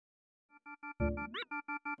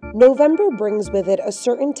November brings with it a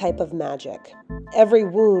certain type of magic. Every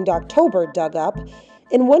wound October dug up,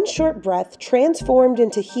 in one short breath, transformed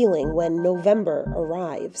into healing when November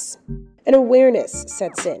arrives. An awareness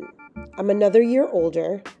sets in. I'm another year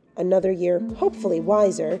older, another year hopefully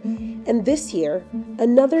wiser, and this year,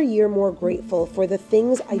 another year more grateful for the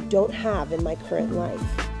things I don't have in my current life.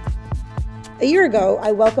 A year ago,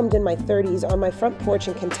 I welcomed in my 30s on my front porch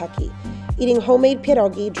in Kentucky, eating homemade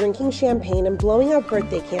pierogi, drinking champagne, and blowing out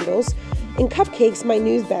birthday candles and cupcakes my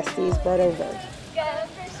news besties brought over.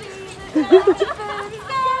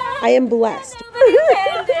 I am blessed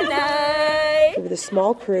with a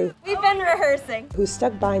small crew We've been rehearsing who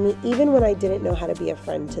stuck by me even when I didn't know how to be a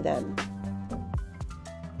friend to them.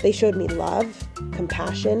 They showed me love,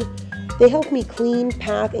 compassion. They helped me clean,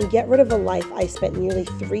 pack, and get rid of a life I spent nearly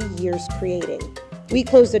 3 years creating. We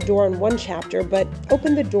closed the door on one chapter, but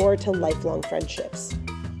opened the door to lifelong friendships.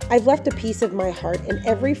 I've left a piece of my heart in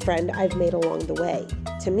every friend I've made along the way.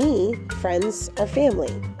 To me, friends are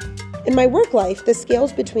family. In my work life, the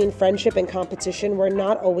scales between friendship and competition were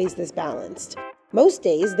not always this balanced. Most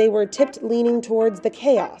days, they were tipped leaning towards the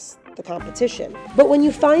chaos, the competition. But when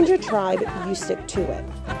you find your tribe, you stick to it.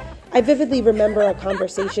 I vividly remember a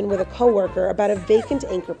conversation with a coworker about a vacant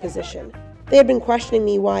anchor position. They had been questioning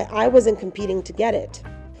me why I wasn't competing to get it.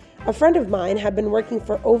 A friend of mine had been working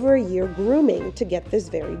for over a year grooming to get this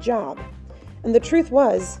very job. And the truth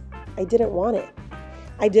was, I didn't want it.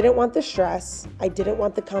 I didn't want the stress. I didn't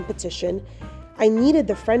want the competition. I needed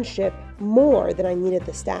the friendship more than I needed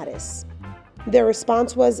the status. Their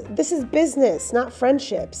response was, "This is business, not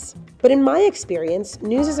friendships." But in my experience,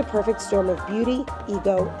 news is a perfect storm of beauty,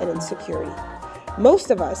 ego, and insecurity.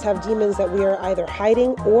 Most of us have demons that we are either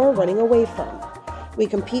hiding or running away from. We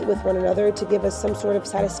compete with one another to give us some sort of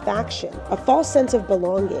satisfaction, a false sense of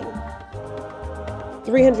belonging.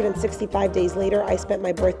 365 days later, I spent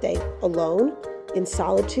my birthday alone, in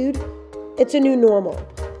solitude. It's a new normal,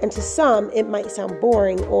 and to some, it might sound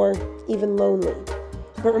boring or even lonely.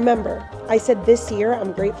 But remember, I said this year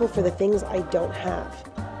I'm grateful for the things I don't have.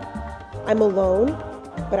 I'm alone,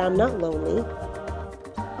 but I'm not lonely.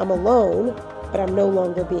 I'm alone, but I'm no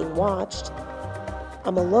longer being watched.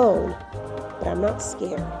 I'm alone, but I'm not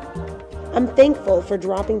scared. I'm thankful for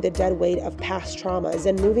dropping the dead weight of past traumas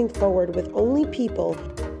and moving forward with only people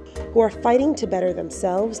who are fighting to better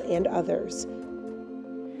themselves and others.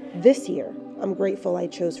 This year, I'm grateful I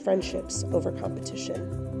chose friendships over competition.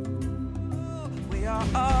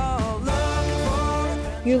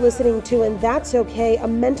 You're listening to And That's Okay, a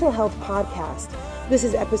mental health podcast. This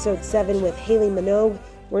is episode 7 with Haley Minogue.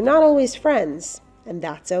 We're not always friends, and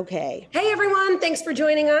that's okay. Hey everyone, thanks for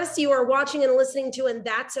joining us. You are watching and listening to And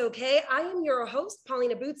That's Okay. I am your host,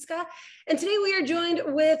 Paulina Butska, and today we are joined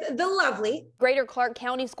with the lovely Greater Clark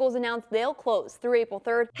County Schools announced they'll close through April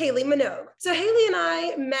 3rd. Haley Minogue. So Haley and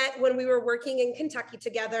I met when we were working in Kentucky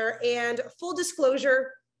together, and full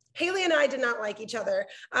disclosure, Haley and I did not like each other.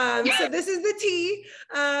 So this is the tea.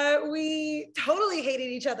 We totally hated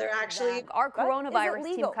each other, actually. Our coronavirus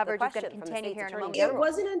team coverage is going to continue here in a moment. It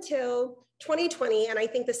wasn't until 2020, and I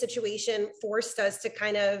think the situation forced us to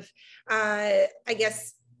kind of,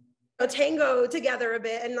 tango together a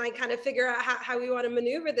bit and like kind of figure out how we want to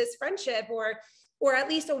maneuver this friendship or at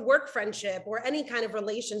least a work friendship or any kind of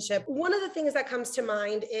relationship. One of the things that comes to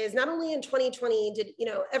mind is not only in 2020 did,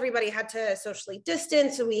 everybody had to socially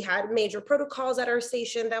distance. So we had major protocols at our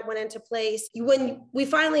station that went into place. When we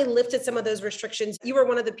finally lifted some of those restrictions, you were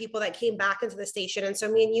one of the people that came back into the station. And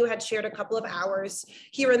so me and you had shared a couple of hours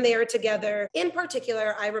here and there together. In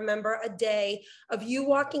particular, I remember a day of you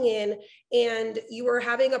walking in and you were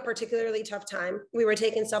having a particularly tough time. We were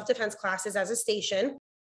taking self-defense classes as a station,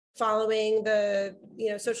 following the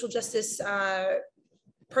social justice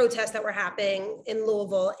protests that were happening in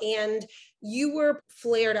Louisville, and you were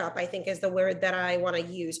flared up, I think is the word that I want to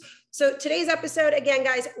use. So today's episode, again,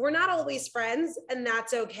 guys, we're not always friends, and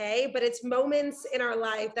that's okay, but it's moments in our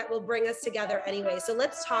life that will bring us together anyway. So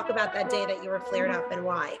let's talk about that day that you were flared up and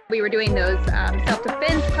why. We were doing those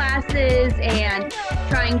self-defense classes and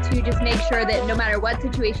trying to just make sure that no matter what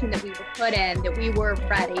situation that we were put in, that we were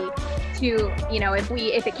ready to,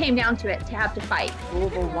 if it came down to it, to have to fight.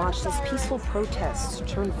 Louisville watched these peaceful protests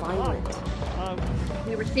turn violent.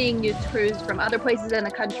 We were seeing news crews from other places in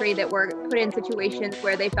the country that were put in situations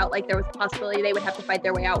where they felt like there was a possibility they would have to fight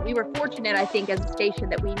their way out. We were fortunate, I think, as a station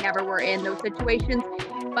that we never were in those situations,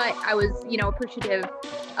 but I was, appreciative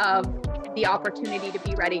of the opportunity to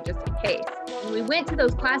be ready just in case. And we went to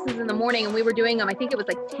those classes in the morning and we were doing them, I think it was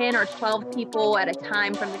like 10 or 12 people at a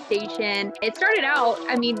time from the station. It started out,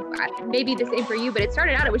 I mean, maybe the same for you, but it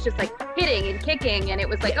started out, it was just like hitting and kicking. And it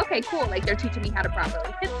was like, okay, cool. Like they're teaching me how to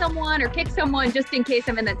properly hit someone or kick someone just in case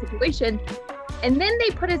I'm in that situation. And then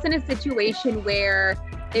they put us in a situation where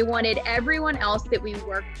they wanted everyone else that we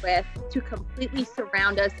worked with to completely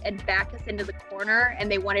surround us and back us into the corner. And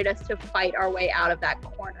they wanted us to fight our way out of that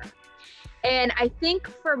corner. And I think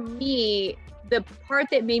for me, the part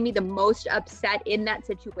that made me the most upset in that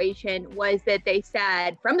situation was that they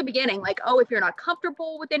said from the beginning, like, oh, if you're not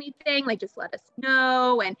comfortable with anything, like, just let us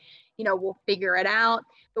know and, you know, we'll figure it out.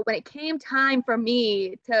 But when it came time for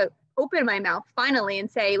me to open my mouth finally and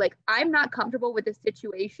say, like, I'm not comfortable with this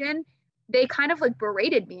situation, they kind of like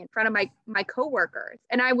berated me in front of my coworkers.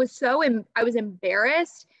 And I was I was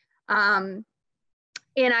embarrassed. And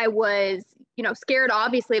I was, you know, scared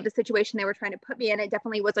obviously of the situation they were trying to put me in. It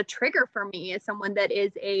definitely was a trigger for me as someone that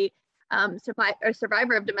is a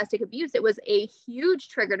survivor of domestic abuse. It was a huge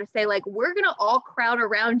trigger to say, like, we're going to all crowd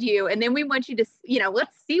around you. And then we want you to, you know,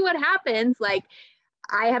 let's see what happens. Like,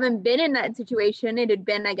 I haven't been in that situation. It had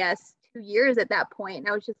been, I guess, 2 years at that point. And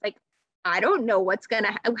I was just like, I don't know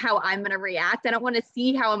how I'm going to react. I don't want to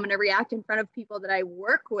see how I'm going to react in front of people that I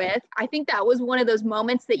work with. I think that was one of those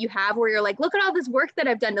moments that you have where you're like, look at all this work that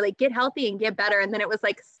I've done to like get healthy and get better. And then it was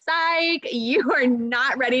like, psych, you are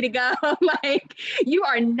not ready to go. Like, you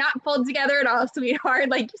are not pulled together at all, sweetheart.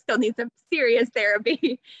 Like, you still need some serious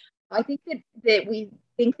therapy. I think that we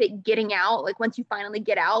think that getting out, like once you finally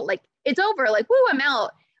get out, like it's over, like, woo, I'm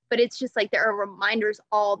out. But it's just like, there are reminders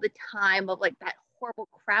all the time of like that horrible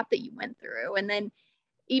crap that you went through. And then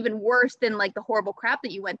even worse than like the horrible crap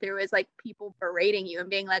that you went through is like people berating you and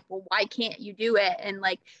being like, well, why can't you do it? And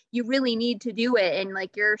like, you really need to do it. And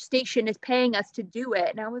like, your station is paying us to do it.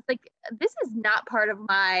 And I was like, this is not part of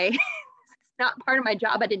my, not part of my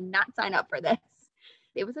job. I did not sign up for this.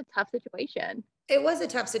 It was a tough situation. It was a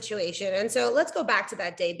tough situation. And so let's go back to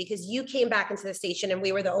that day, because you came back into the station and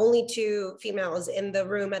we were the only two females in the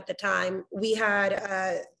room at the time. We had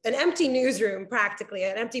an empty newsroom, practically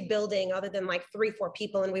an empty building other than like 3-4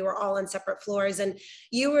 people. And we were all on separate floors. And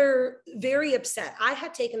you were very upset. I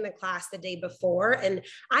had taken the class the day before and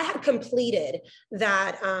I had completed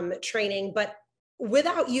that training, but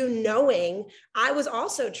without you knowing, I was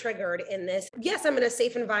also triggered in this. Yes, I'm in a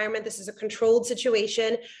safe environment. This is a controlled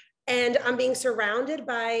situation. And I'm being surrounded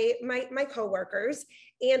by my coworkers.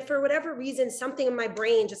 And for whatever reason, something in my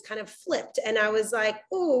brain just kind of flipped. And I was like,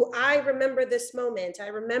 oh, I remember this moment. I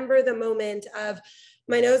remember the moment of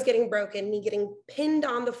my nose getting broken, me getting pinned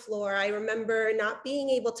on the floor. I remember not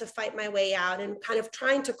being able to fight my way out and kind of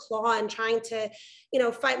trying to claw and trying to, you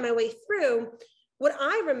know, fight my way through. What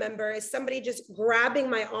I remember is somebody just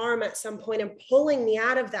grabbing my arm at some point and pulling me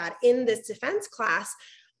out of that in this defense class.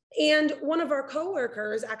 And one of our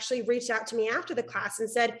coworkers actually reached out to me after the class and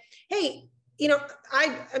said, hey, you know,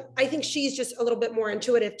 I think she's just a little bit more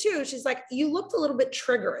intuitive too. She's like, you looked a little bit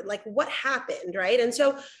triggered, like what happened, right? And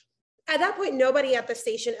so at that point, nobody at the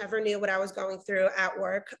station ever knew what I was going through at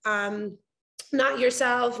work. Not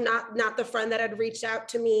yourself, not the friend that had reached out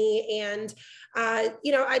to me. And,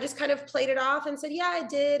 you know, I just kind of played it off and said, yeah, I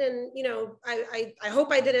did. And, you know, I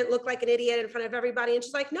hope I didn't look like an idiot in front of everybody. And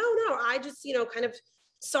she's like, no, I just, you know, kind of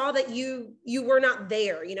saw that you were not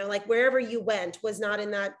there, you know, like wherever you went was not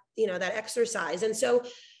in that, you know, that exercise. And so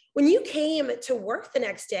when you came to work the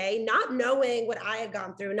next day, not knowing what I had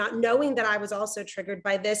gone through, not knowing that I was also triggered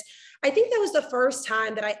by this, I think that was the first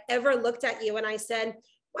time that I ever looked at you and I said,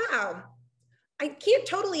 wow, I can't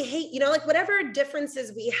totally hate, you know, like whatever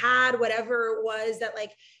differences we had, whatever it was that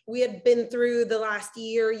like we had been through the last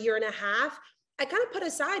year and a half, I kind of put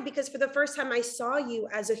aside, because for the first time I saw you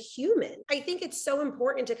as a human. I think it's so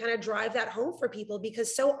important to kind of drive that home for people,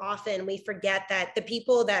 because so often we forget that the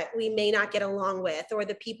people that we may not get along with, or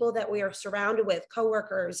the people that we are surrounded with,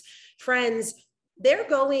 coworkers, friends, they're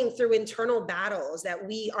going through internal battles that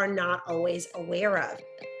we are not always aware of.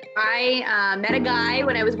 I met a guy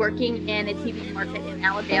when I was working in a TV market in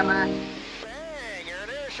Alabama.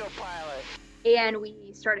 And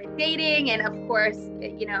we started dating. And of course,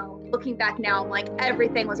 you know, looking back now, I'm like,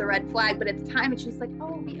 everything was a red flag. But at the time, it's just like,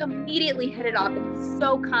 oh, we immediately hit it off. And he's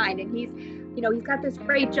so kind. And he's, you know, he's got this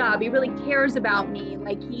great job. He really cares about me.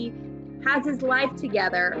 Like, he has his life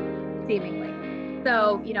together, seemingly.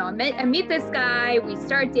 So, you know, I meet this guy. We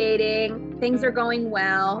start dating. Things are going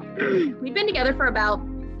well. We'd been together for about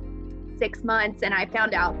 6 months. And I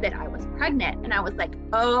found out that I was pregnant. And I was like,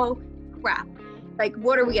 oh, crap. Like,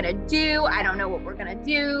 what are we going to do? I don't know what we're going to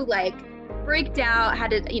do. Like, freaked out,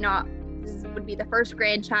 had to, you know, this would be the first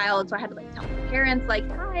grandchild. So I had to like tell my parents like,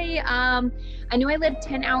 hi, I knew I lived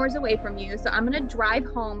 10 hours away from you. So I'm going to drive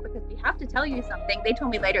home because we have to tell you something. They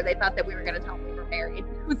told me later, they thought that we were going to tell them we were married.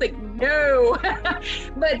 I was like, no.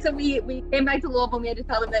 But so we came back to Louisville and we had to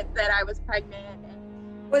tell them that I was pregnant.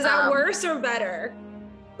 And, was that worse or better?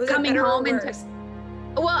 Was coming better home or and worse?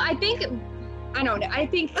 well, I don't know. I don't know. I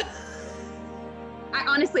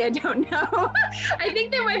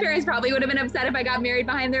think that my parents probably would have been upset if I got married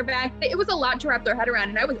behind their back. It was a lot to wrap their head around,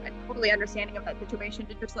 and I was totally understanding of that situation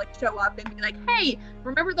to just like show up and be like, hey,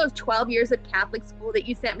 remember those 12 years of Catholic school that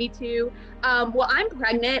you sent me to? Well, I'm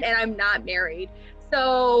pregnant and I'm not married.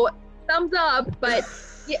 So thumbs up, but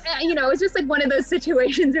you know, it's just like one of those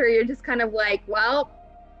situations where you're just kind of like, well,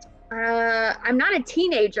 I'm not a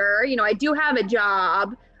teenager. You know, I do have a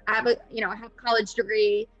job. I have a college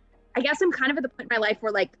degree. I guess I'm kind of at the point in my life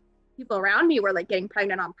where like people around me were like getting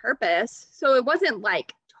pregnant on purpose. So it wasn't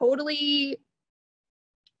like totally,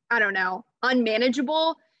 I don't know,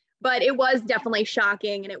 unmanageable, but it was definitely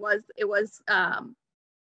shocking. And it was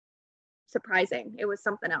surprising. It was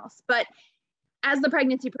something else. But as the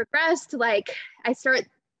pregnancy progressed, like I started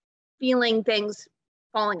feeling things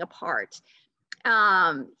falling apart.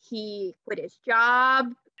 He quit his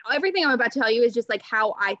job. Everything I'm about to tell you is just like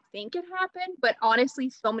how I think it happened, but honestly,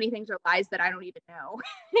 so many things are lies that I don't even know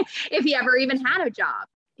if he ever even had a job.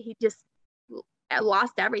 He just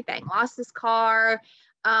lost everything, lost his car,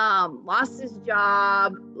 lost his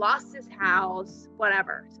job, lost his house,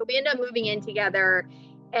 whatever. So we ended up moving in together,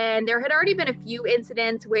 and there had already been a few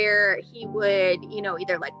incidents where he would, you know,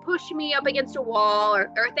 either like push me up against a wall or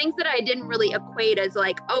things that I didn't really equate as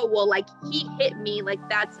like, oh, well, like he hit me, like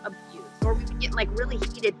that's abuse. Or we would get in like really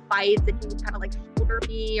heated fights and he would kind of like shoulder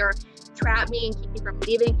me or trap me and keep me from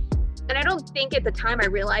leaving. And I don't think at the time I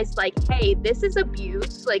realized like, hey, this is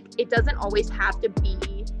abuse. Like it doesn't always have to be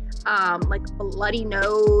like bloody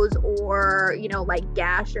nose or, you know, like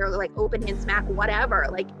gash or like open hand smack, whatever.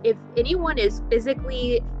 Like if anyone is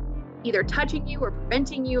physically either touching you or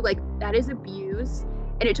preventing you, like that is abuse.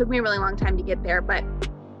 And it took me a really long time to get there, but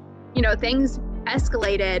you know, things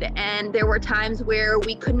escalated, and there were times where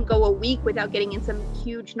we couldn't go a week without getting in some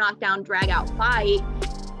huge knockdown, drag out fight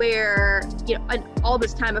where, you know, and all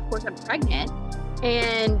this time, of course, I'm pregnant,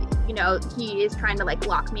 and, you know, he is trying to like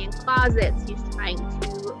lock me in closets. He's trying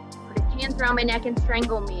to put his hands around my neck and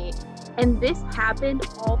strangle me. And this happened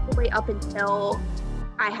all the way up until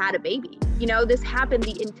I had a baby. You know, this happened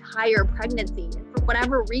the entire pregnancy. And for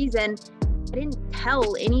whatever reason, I didn't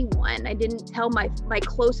tell anyone. I didn't tell my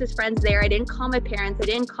closest friends there. I didn't call my parents. I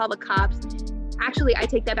didn't call the cops. Actually, I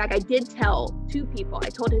take that back. I did tell two people. I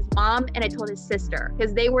told his mom and I told his sister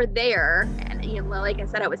because they were there. And, you know, like I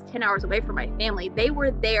said, I was 10 hours away from my family. They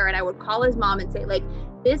were there, and I would call his mom and say like,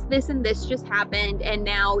 this, and this just happened. And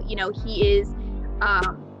now, you know, he is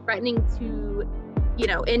threatening to, you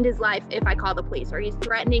know, end his life if I call the police, or he's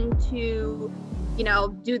threatening to, you know,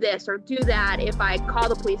 do this or do that if I call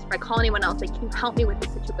the police, if I call anyone else, like, can you help me with the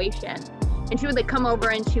situation? And she would like come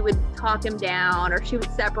over and she would talk him down, or she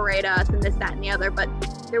would separate us and this, that, and the other. But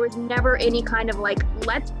there was never any kind of like,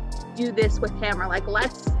 let's do this with him, or like,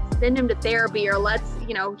 let's send him to therapy, or let's,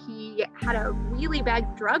 you know, he had a really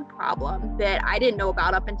bad drug problem that I didn't know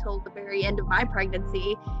about up until the very end of my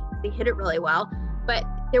pregnancy. He hid it really well, but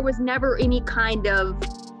there was never any kind of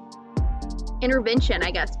intervention,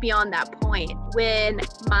 I guess, beyond that point. When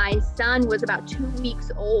my son was about 2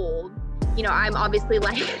 weeks old, you know, I'm obviously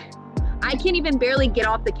like, I can't even barely get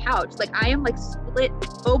off the couch. Like I am like split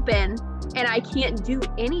open and I can't do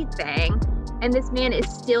anything. And this man is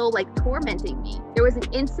still like tormenting me. There was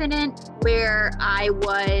an incident where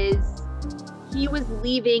he was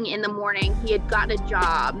leaving in the morning. He had gotten a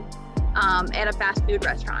job at a fast food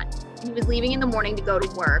restaurant. He was leaving in the morning to go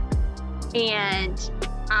to work, and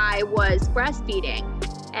I was breastfeeding.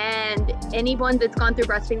 And anyone that's gone through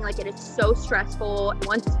breastfeeding, like, it is so stressful.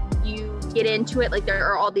 Once you get into it, like, there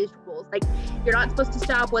are all these rules. Like, you're not supposed to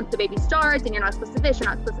stop once the baby starts, and you're not supposed to this, you're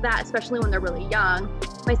not supposed to that, especially when they're really young.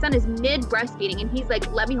 My son is mid breastfeeding, and he's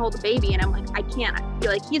like, let me hold the baby. And I'm like, I can't. I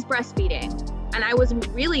feel like he's breastfeeding. And I was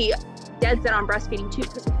really dead set on breastfeeding too,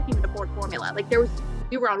 because we couldn't even afford formula. Like,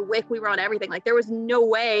 we were on WIC, we were on everything. Like, there was no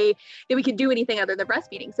way that we could do anything other than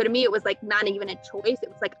breastfeeding. So to me, it was like not even a choice. It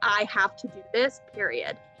was like, I have to do this,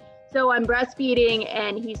 period. So I'm breastfeeding,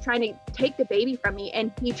 and he's trying to take the baby from me,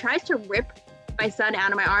 and he tries to rip my son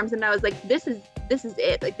out of my arms. And I was like, this is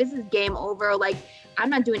it. Like, this is game over. Like, I'm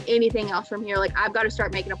not doing anything else from here. Like, I've got to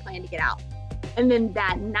start making a plan to get out. And then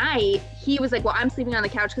that night, he was like, well, I'm sleeping on the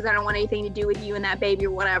couch because I don't want anything to do with you and that baby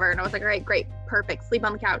or whatever. And I was like, all right, great, perfect, sleep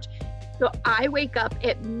on the couch. So I wake up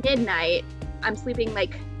at midnight. I'm sleeping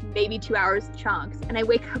like maybe 2 hours chunks. And I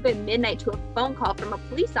wake up at midnight to a phone call from a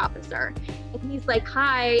police officer. And he's like,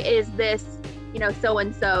 hi, is this,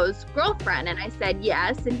 so-and-so's girlfriend? And I said,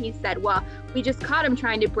 yes. And he said, well, we just caught him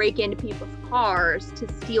trying to break into people's cars to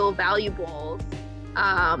steal valuables.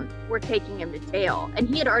 We're taking him to jail. And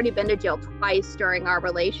he had already been to jail twice during our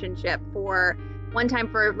relationship, for one time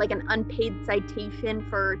for like an unpaid citation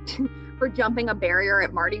for jumping a barrier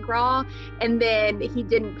at Mardi Gras. And then he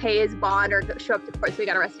didn't pay his bond or show up to court, so he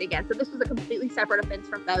got arrested again. So this was a completely separate offense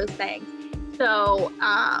from those things. So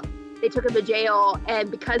they took him to jail, and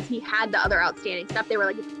because he had the other outstanding stuff, they were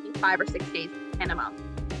like, it's 5 or 6 days minimum.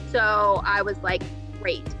 So I was like,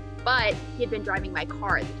 great. But he had been driving my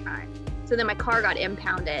car at the time. So then my car got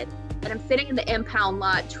impounded, and I'm sitting in the impound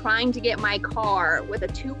lot trying to get my car with a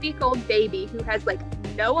 2-week-old baby who has like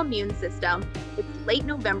no immune system. It's late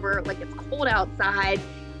November, like it's cold outside.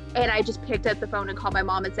 And I just picked up the phone and called my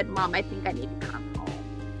mom and said, Mom, I think I need to come home.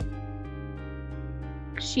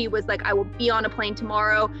 She was like, I will be on a plane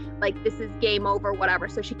tomorrow. Like, this is game over, whatever.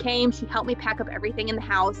 So she came, she helped me pack up everything in the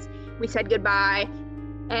house. We said goodbye.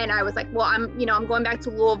 And I was like, well, I'm going back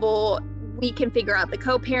to Louisville. We can figure out the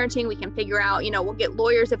co-parenting. We can figure out, we'll get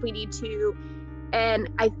lawyers if we need to. And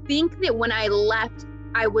I think that when I left,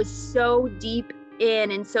 I was so deep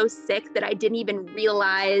in and so sick that I didn't even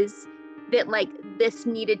realize that like this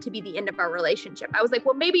needed to be the end of our relationship. I was like,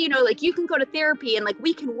 well, maybe, like you can go to therapy and like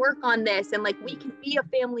we can work on this and like we can be a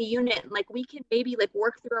family unit and like we can maybe like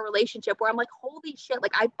work through a relationship, where I'm like, holy shit,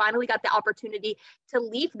 like I finally got the opportunity to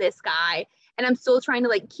leave this guy and I'm still trying to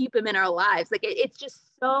like keep him in our lives. Like it's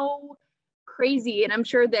just so crazy. And I'm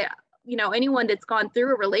sure that, anyone that's gone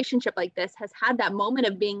through a relationship like this has had that moment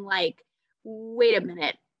of being like, wait a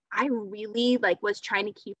minute, I really like was trying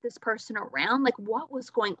to keep this person around. Like what was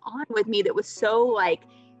going on with me that was so like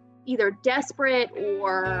either desperate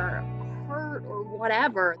or hurt or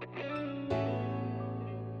whatever.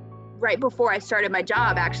 Right before I started my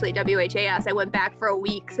job, actually, WHAS, I went back for a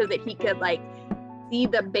week so that he could like see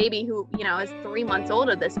the baby who, is 3 months old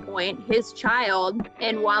at this point, his child.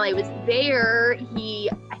 And while I was there, I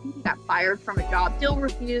think he got fired from a job, still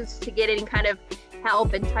refused to get any kind of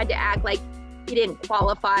help and tried to act like he didn't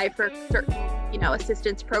qualify for certain,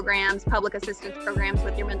 assistance programs, public assistance programs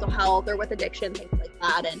with your mental health or with addiction, things like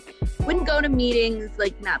that. And wouldn't go to meetings,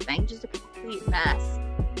 like nothing, just a complete mess.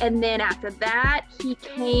 And then after that, he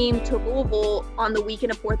came to Louisville on the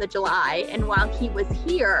weekend of 4th of July. And while he was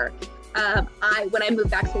here, when I moved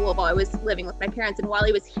back to Louisville, I was living with my parents. And while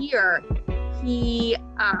he was here, he,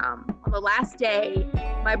 on the last day,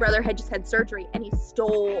 my brother had just had surgery and he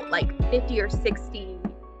stole like 50 or 60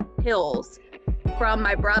 pills from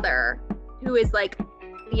my brother, who is like,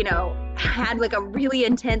 had like a really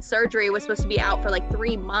intense surgery, was supposed to be out for like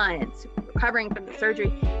 3 months recovering from the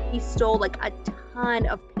surgery. He stole like a ton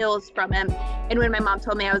of pills from him. And when my mom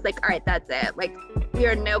told me, I was like, all right, that's it. Like we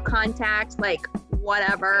are no contact, like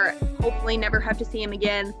whatever, hopefully never have to see him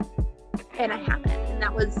again. And I haven't. And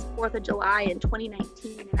that was 4th of July in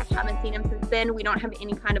 2019. And I haven't seen him since then. We don't have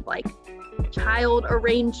any kind of like child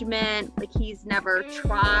arrangement. Like he's never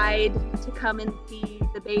tried to come and see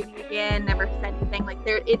the baby again, never said anything. Like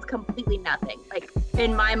it's completely nothing. Like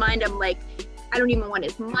in my mind, I'm like, I don't even want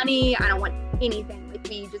his money. I don't want anything. Like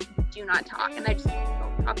we just do not talk. And I just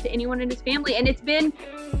don't talk to anyone in his family. And it's been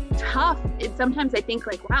tough. And sometimes I think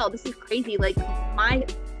like, wow, this is crazy. Like my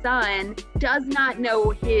son does not know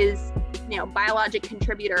his, biologic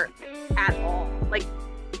contributor at all. Like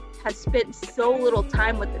has spent so little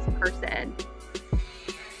time with this person,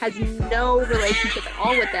 has no relationship at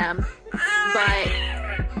all with them, but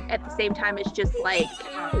at the same time it's just like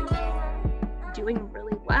doing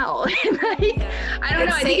really well. I don't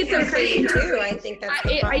know. I think it's so crazy too. I think that's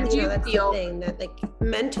I do feel the thing that like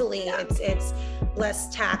mentally it's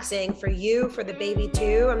less taxing for you, for the baby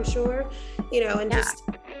too, I'm sure, and just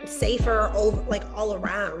safer all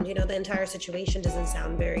around. The entire situation doesn't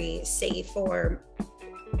sound very safe or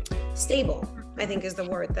stable, I think is the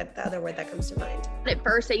other word that comes to mind. At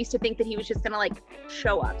first I used to think that he was just gonna like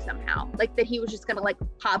show up somehow, like that he was just gonna like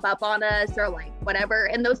pop up on us or like whatever,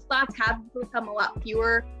 and those thoughts have become a lot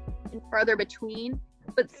fewer and further between.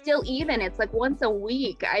 But still, even it's like once a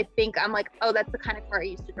week I think I'm like, oh, that's the kind of car I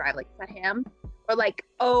used to drive, like is that him? Or like,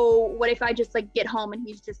 oh, what if I just like get home and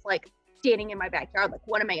he's just like standing in my backyard, like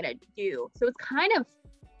what am I gonna do? So it's kind of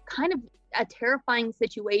a terrifying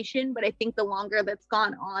situation, but I think the longer that's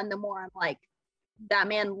gone on, the more I'm like, that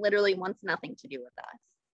man literally wants nothing to do with us.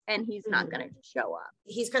 and he's not going to just show up.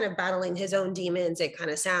 He's kind of battling his own demons. It kind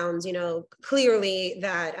of sounds, clearly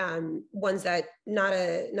that ones that not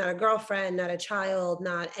a girlfriend, not a child,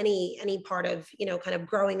 not any part of, kind of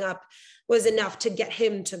growing up was enough to get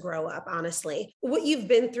him to grow up, honestly. What you've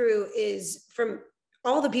been through is, from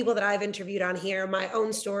all the people that I've interviewed on here, my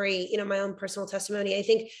own story, my own personal testimony, I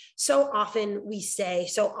think so often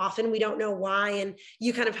we don't know why. And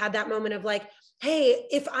you kind of had that moment of like, hey,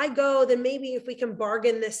 if I go, then maybe if we can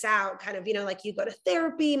bargain this out, kind of, like you go to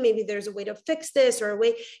therapy, maybe there's a way to fix this, or a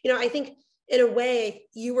way, I think in a way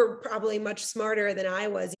you were probably much smarter than I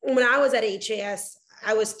was. When I was at HAS,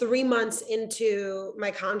 I was 3 months into my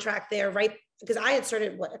contract there, right? Because I had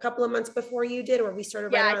started a couple of months before you did, or we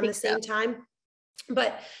started right around the same time.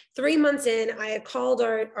 But 3 months in, I had called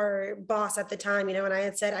our boss at the time, and I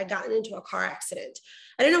had said I'd gotten into a car accident.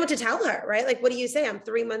 I didn't know what to tell her, right? Like, what do you say? I'm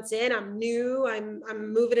 3 months in, I'm new, I'm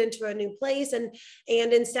moving into a new place. And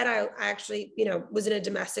instead I actually, was in a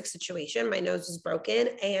domestic situation. My nose was broken,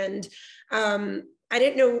 and I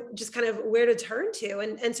didn't know just kind of where to turn to.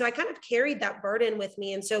 And so I kind of carried that burden with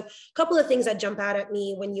me. And so a couple of things that jump out at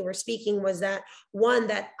me when you were speaking was that, one,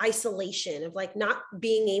 that isolation of like not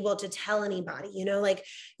being able to tell anybody, like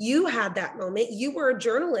you had that moment. You were a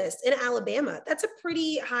journalist in Alabama. That's a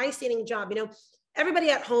pretty high standing job.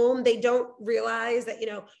 Everybody at home, they don't realize that,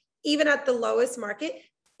 even at the lowest market,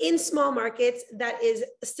 in small markets, that is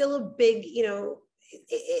still a big,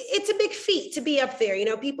 it's a big feat to be up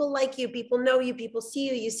there. People like you, people know you, people see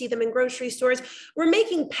you, you see them in grocery stores. We're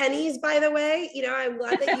making pennies, by the way. I'm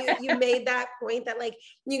glad that you made that point that like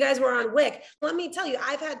you guys were on WIC. Let me tell you,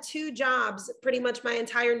 I've had 2 jobs pretty much my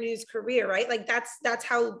entire news career, right? Like that's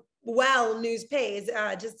how well news pays,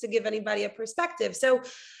 just to give anybody a perspective. So,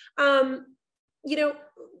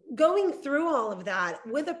 going through all of that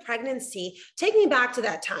with a pregnancy, take me back to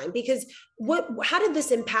that time, because how did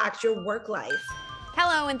this impact your work life?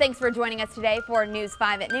 Hello, and thanks for joining us today for News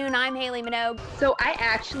 5 at noon. I'm Haley Minogue. So I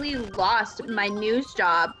actually lost my news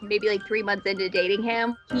job maybe like 3 months into dating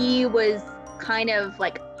him. He was kind of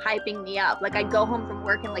like hyping me up. Like I'd go home from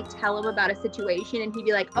work and like tell him about a situation, and he'd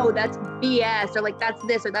be like, oh, that's BS, or like that's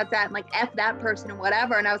this or that's that, and like F that person and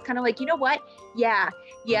whatever. And I was kind of like, you know what? Yeah.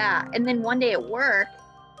 And then one day at work,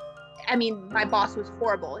 my boss was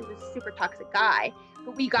horrible. He was a super toxic guy.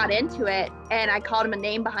 But we got into it, and I called him a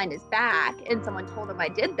name behind his back, and someone told him I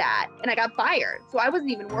did that, and I got fired. So I wasn't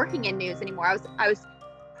even working in news anymore. I was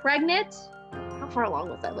pregnant. How far along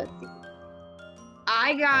was I? Let's see.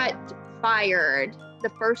 I got fired the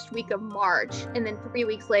first week of March, and then 3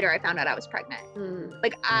 weeks later I found out I was pregnant.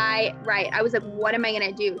 I was like, what am I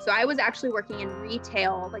gonna do? So I was actually working in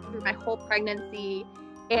retail like through my whole pregnancy,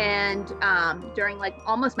 and during like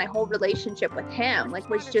almost my whole relationship with him, like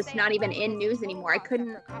was just not even in news anymore. I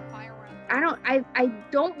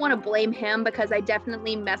don't want to blame him, because I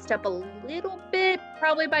definitely messed up a little bit,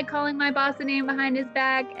 probably by calling my boss a name behind his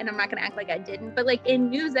back, and I'm not gonna act like I didn't, but like in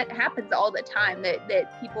news that happens all the time,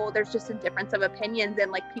 that people, there's just a difference of opinions,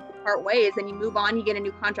 and like people part ways and you move on, you get a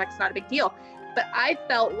new contract, it's not a big deal. But I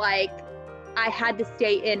felt like I had to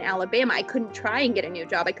stay in Alabama. I couldn't try and get a new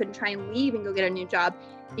job. I couldn't try and leave and go get a new job,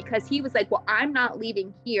 because he was like, well, I'm not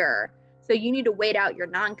leaving here, so you need to wait out your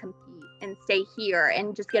non-compete and stay here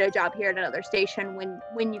and just get a job here at another station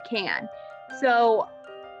when you can. So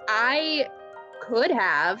I could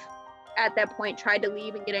have at that point tried to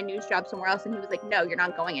leave and get a news job somewhere else, and he was like, no, you're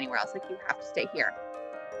not going anywhere else, like you have to stay here.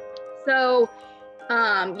 So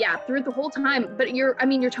through the whole time. But you're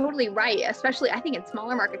totally right. Especially, I think in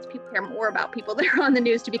smaller markets, people care more about people that are on the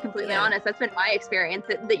news, to be completely honest. That's been my experience,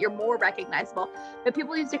 that you're more recognizable. But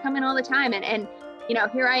people used to come in all the time, and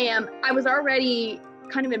here I am. I was already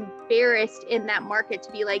kind of embarrassed in that market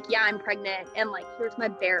to be like, yeah, I'm pregnant, and like, here's my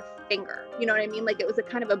bare finger. You know what I mean? Like, it was a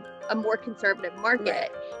kind of a more conservative market.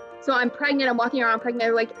 Right. So I'm pregnant, I'm walking around pregnant.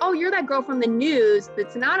 They're like, oh, you're that girl from the news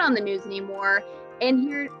that's not on the news anymore. And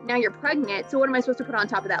now you're pregnant. So what am I supposed to put on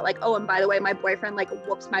top of that? Like, oh, and by the way, my boyfriend like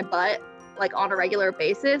whoops my butt like on a regular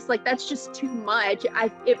basis. Like, that's just too much.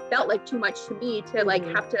 It felt like too much to me to like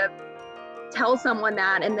have to tell someone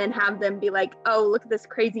that, and then have them be like, oh, look at this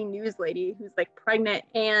crazy news lady who's like pregnant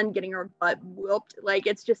and getting her butt whooped. Like,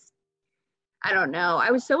 it's just, I don't know.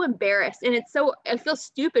 I was so embarrassed, and I feel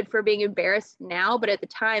stupid for being embarrassed now, but at the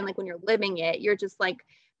time, like when you're living it, you're just like,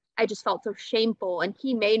 I just felt so shameful, and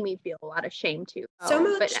he made me feel a lot of shame too. So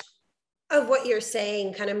much of what you're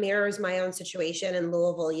saying kind of mirrors my own situation in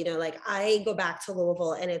Louisville. Like I go back to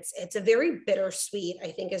Louisville, and it's a very bittersweet,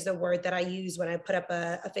 I think, is the word that I use when I put up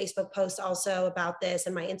a Facebook post also about this,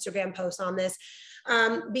 and my Instagram post on this,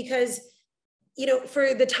 because,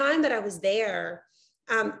 for the time that I was there,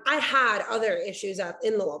 I had other issues up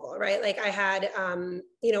in Louisville, right? Like I had,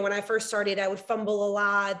 when I first started, I would fumble a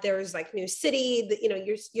lot. There was like new city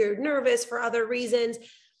that, you're nervous for other reasons.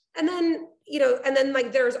 And then,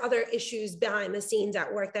 like there's other issues behind the scenes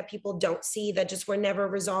at work that people don't see that just were never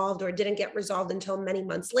resolved or didn't get resolved until many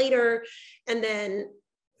months later. And then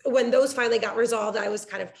when those finally got resolved, I was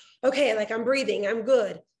kind of, okay, like I'm breathing, I'm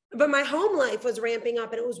good. But my home life was ramping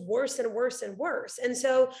up and it was worse and worse and worse. And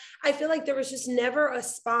so I feel like there was just never a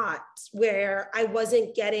spot where I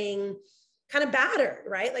wasn't getting kind of battered,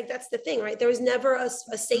 right? Like that's the thing, right? There was never a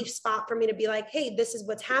safe spot for me to be like, hey, this is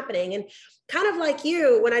what's happening. And kind of like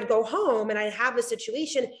you, when I'd go home and I'd have a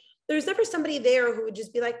situation, there's never somebody there who would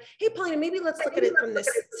just be like, hey, Paulina, maybe let's look at it from this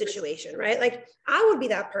situation, right? Like I would be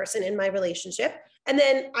that person in my relationship. And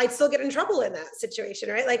then I'd still get in trouble in that situation,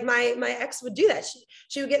 right? Like my ex would do that.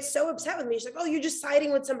 She would get so upset with me. She's like, oh, you're just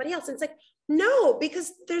siding with somebody else. And it's like, no,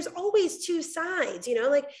 because there's always two sides,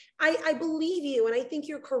 like I believe you and I think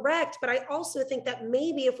you're correct. But I also think that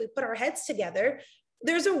maybe if we put our heads together,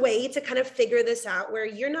 there's a way to kind of figure this out where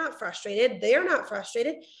you're not frustrated, they're not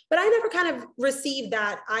frustrated, but I never kind of received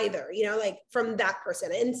that either, like from that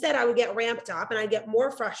person. Instead, I would get ramped up and I'd get more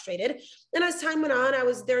frustrated. And as time went on,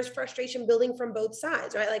 there's frustration building from both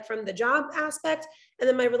sides, right? Like from the job aspect and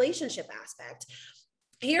then my relationship aspect.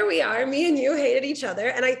 Here we are, me and you hated each other.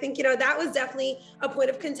 And I think, that was definitely a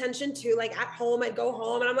point of contention too. Like at home, I'd go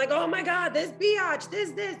home and I'm like, oh my God, this biatch,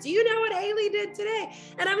 this, do you know what Haley did today?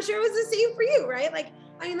 And I'm sure it was the same for you, right? Like,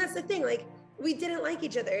 that's the thing. Like we didn't like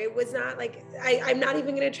each other. It was not like, I'm not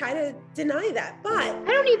even going to try to deny that, but I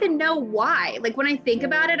don't even know why. Like when I think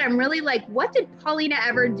about it, I'm really like, what did Paulina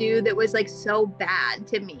ever do that was like so bad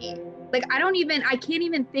to me? Like, I can't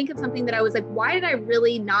even think of something that I was like, why did I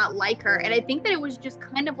really not like her? And I think that it was just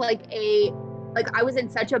kind of like I was in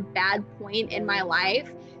such a bad point in my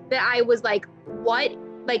life that I was like, what?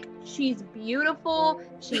 Like, she's beautiful,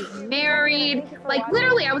 she's married. Like,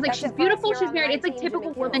 literally, I was like, she's beautiful, she's married. It's like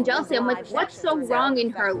typical woman jealousy. I'm like, what's so wrong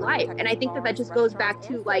in her life? And I think that just goes back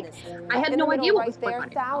to, like, I had no idea what was going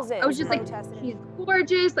on. I was just like, she's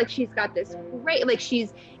gorgeous. Like, she's got this great, like,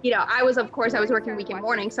 she's, I was working weekend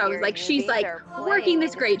morning. So I was like, she's like working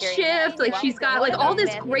this great shift. Like, she's got like all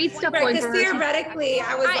this great stuff going for her. Because theoretically,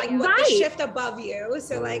 I was like, the shift above you.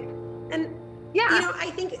 So like, and yeah, I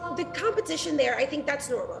think the competition there, I think that's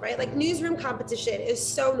normal, right? Like newsroom competition is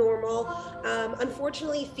so normal.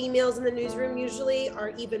 Unfortunately, females in the newsroom usually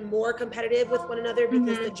are even more competitive with one another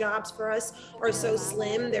because the jobs for us are so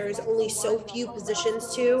slim. There's only so few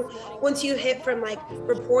positions too. Once you hit from like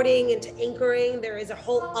reporting into anchoring, there is a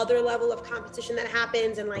whole other level of competition that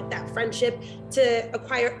happens, and like that friendship to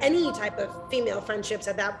acquire any type of female friendships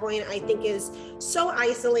at that point, I think is so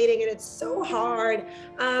isolating and it's so hard.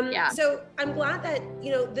 So I'm glad that,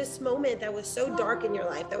 this moment that was so dark in your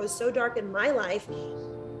life, that was so dark in my life,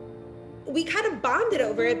 we kind of bonded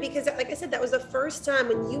over it because, like I said, that was the first time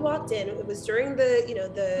when you walked in. It was during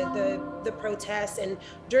the protests and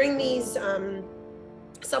during these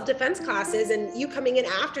self-defense classes, and you coming in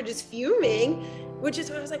after just fuming, which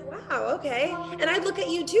is when I was like, wow, okay. And I look at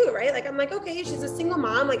you too, right? Like, I'm like, okay, she's a single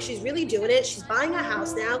mom. Like, she's really doing it. She's buying a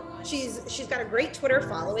house now. She's got a great Twitter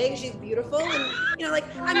following. She's beautiful. And,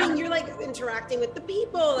 you're like interacting with the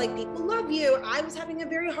people. Like, people love you. I was having a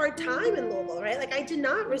very hard time in Louisville, right? Like, I did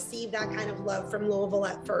not receive that kind of love from Louisville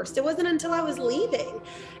at first. It wasn't until I was leaving.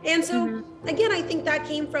 And so, again, I think that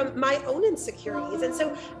came from my own insecurities. And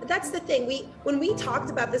so that's the thing. When we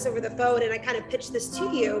talked about this over the phone and I kind of pitched this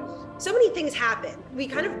to you, so many things happened. We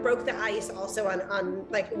kind of broke the ice also on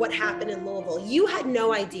like what happened in Louisville. You had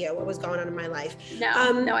no idea what was going on in my life.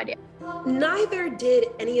 No idea. Neither did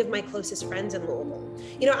any of my closest friends in Louisville.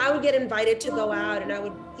 I would get invited to go out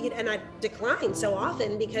and I declined so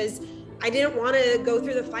often because I didn't want to go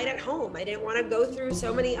through the fight at home. I didn't want to go through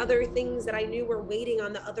so many other things that I knew were waiting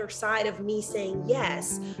on the other side of me saying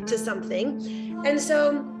yes to something. And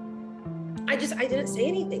so I didn't say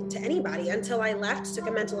anything to anybody until I left, took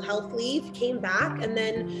a mental health leave, came back, and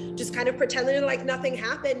then just kind of pretended like nothing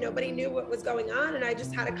happened. Nobody knew what was going on. And I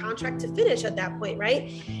just had a contract to finish at that point,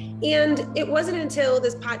 right? And it wasn't until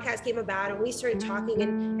this podcast came about and we started talking.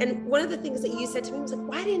 And one of the things that you said to me was like,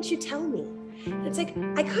 why didn't you tell me? And it's like,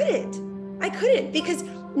 I couldn't because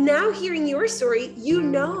now hearing your story,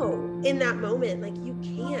 in that moment, like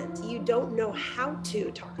you don't know how to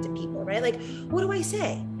talk to people, right? Like, what do I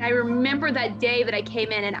say? I remember that day that I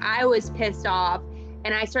came in and I was pissed off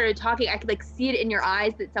and I started talking. I could like see it in your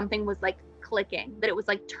eyes that something was like clicking, that it was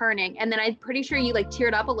like turning. And then I'm pretty sure you like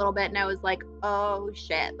teared up a little bit and I was like, oh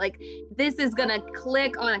shit, like this is gonna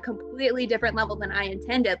click on a completely different level than I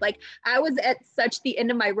intended. Like I was at such the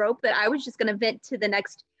end of my rope that I was just gonna vent to the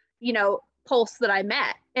next, pulse that I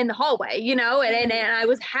met in the hallway, and I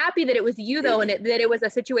was happy that it was you though, and that it was a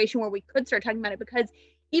situation where we could start talking about it, because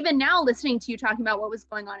even now listening to you talking about what was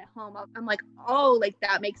going on at home, I'm like, oh, like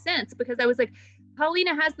that makes sense. Because I was like,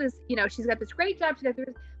 Paulina has this, she's got this great job.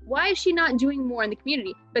 Why is she not doing more in the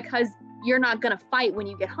community? Because you're not going to fight when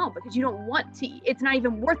you get home, because you don't want to. It's not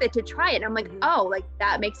even worth it to try it. And I'm like, oh, like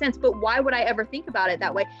that makes sense. But why would I ever think about it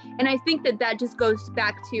that way? And I think that just goes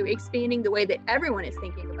back to expanding the way that everyone is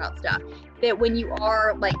thinking about stuff. That when you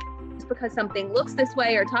are like, just because something looks this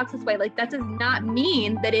way or talks this way, like that does not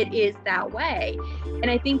mean that it is that way. And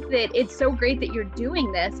I think that it's so great that you're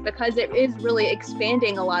doing this, because it is really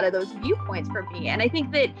expanding a lot of those viewpoints for me. And I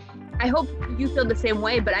think that, I hope you feel the same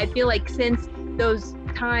way, but I feel like since those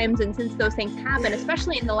times and since those things happen,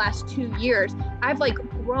 especially in the last 2 years, I've like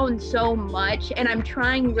grown so much, and I'm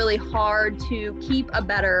trying really hard to keep a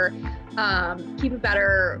better,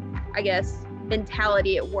 I guess,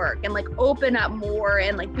 mentality at work, and like open up more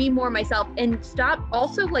and like be more myself, and stop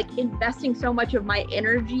also like investing so much of my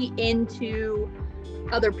energy into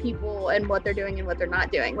other people and what they're doing and what they're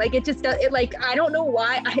not doing. Like it just, like, I don't know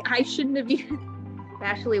why I shouldn't have even,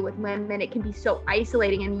 especially with women, it can be so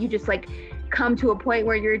isolating, and you just like come to a point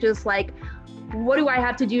where you're just like, what do I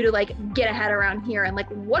have to do to like get ahead around here? And like,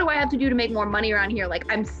 what do I have to do to make more money around here? Like,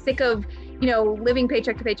 I'm sick of, living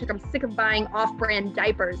paycheck to paycheck. I'm sick of buying off-brand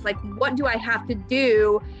diapers. Like, what do I have to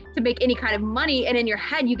do to make any kind of money? And in your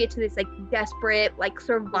head, you get to this like desperate, like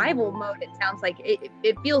survival mode. It sounds like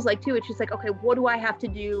it feels like too. It's just like, okay, what do I have to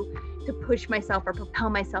do to push myself or propel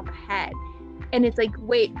myself ahead? And it's like,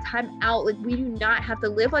 wait, time out. Like, we do not have to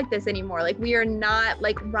live like this anymore. Like, we are not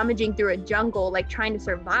like rummaging through a jungle, like trying to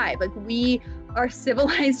survive. Like, we are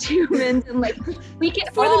civilized humans, and like we can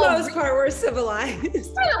for the most part, we're civilized. For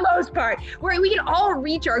the most part, where we can all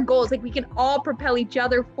reach our goals. Like, we can all propel each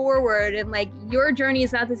other forward, and like your journey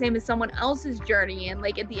is not the same as someone else's journey. And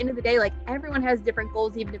like at the end of the day, like everyone has different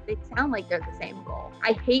goals, even if they sound like they're the same goal.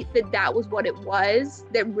 I hate that was what it was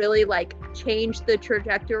that really like changed the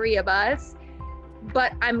trajectory of us.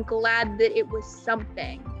 But I'm glad that it was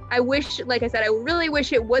something. I wish, like I said, I really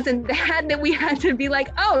wish it wasn't that we had to be like,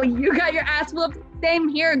 oh, you got your ass whooped. Same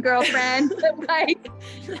here, girlfriend. Like,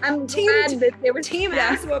 I'm glad that there was team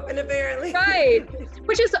ass whooping, apparently. Right.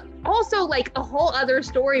 Which is also like a whole other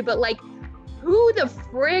story, but like, who the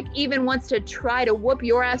frick even wants to try to whoop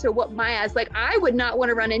your ass or whoop my ass? Like, I would not want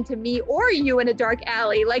to run into me or you in a dark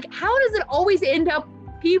alley. Like, how does it always end up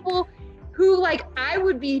people who like I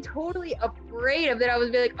would be totally afraid of, that I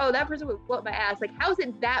would be like, oh, that person would whoop my ass. Like, how is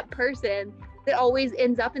it that person that always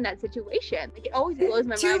ends up in that situation? Like, it always blows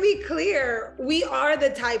my mind. To be clear, we are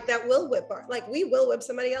the type that will whip we will whip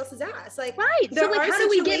somebody else's ass. Like, right. So like, how do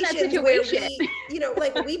we get in that situation?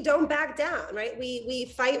 Like we don't back down, right?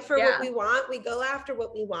 We fight for what we want. We go after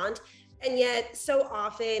what we want. And yet so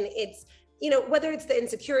often it's, whether it's the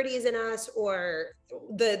insecurities in us or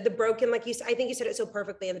the broken, like you said, I think you said it so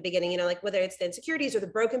perfectly in the beginning, like whether it's the insecurities or the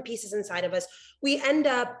broken pieces inside of us, we end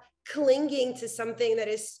up clinging to something that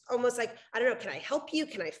is almost like, I don't know, can I help you?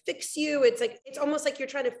 Can I fix you? It's like, it's almost like you're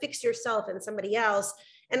trying to fix yourself and somebody else.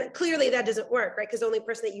 And clearly that doesn't work, right? Because the only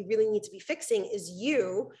person that you really need to be fixing is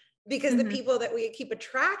you, because the people that we keep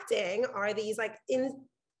attracting are these like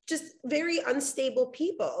just very unstable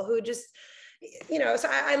people who just, so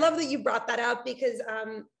I love that you brought that up, because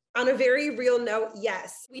on a very real note,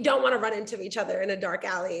 yes, we don't want to run into each other in a dark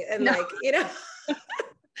alley and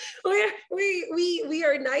we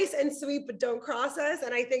are nice and sweet, but don't cross us.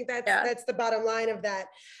 And I think that's the bottom line of that.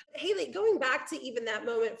 Haley, going back to even that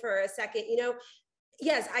moment for a second,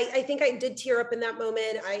 yes, I think I did tear up in that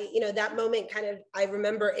moment. That moment I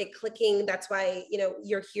remember it clicking. That's why,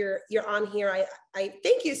 you're here, you're on here. I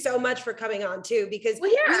thank you so much for coming on too, because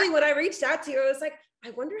really when I reached out to you, I was like, I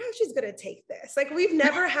wonder how she's going to take this. Like, we've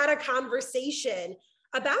never had a conversation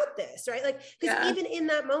about this, right? Like, because even in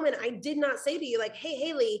that moment, I did not say to you like, hey,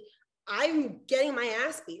 Haley, I'm getting my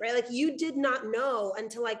ass beat, right? Like, you did not know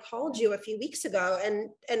until I called you a few weeks ago and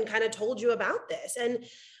kind of told you about this. And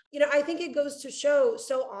I think it goes to show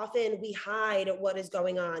so often we hide what is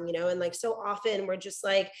going on, and like so often we're just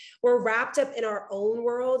like, we're wrapped up in our own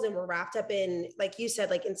world, and we're wrapped up in, like you said,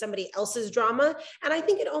 like in somebody else's drama. And I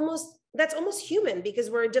think that's almost human, because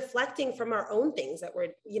we're deflecting from our own things that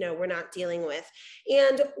we're not dealing with.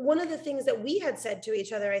 And one of the things that we had said to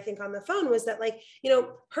each other, I think on the phone, was that like,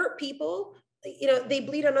 hurt people they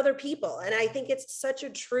bleed on other people. And I think it's such a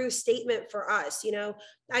true statement for us.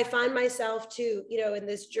 I find myself too, in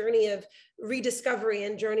this journey of rediscovery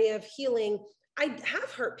and journey of healing. I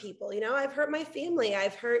have hurt people, I've hurt my family,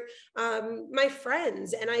 I've hurt my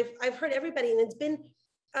friends, and I've hurt everybody. And it's been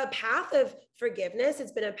a path of forgiveness.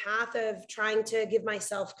 It's been a path of trying to give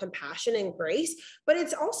myself compassion and grace, but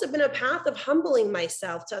it's also been a path of humbling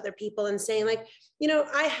myself to other people and saying like,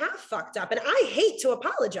 I have fucked up and I hate to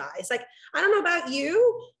apologize. Like, I don't know about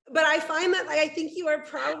you, but I find that I think you are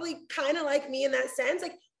probably kind of like me in that sense.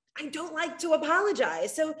 Like, I don't like to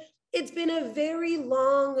apologize. So it's been a very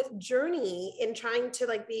long journey in trying to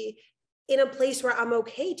like be in a place where I'm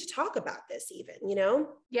okay to talk about this even,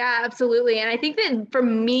 Yeah, absolutely. And I think that for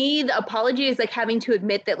me, the apology is like having to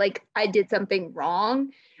admit that like I did something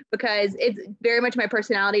wrong, because it's very much my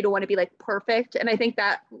personality to want to be like perfect. And I think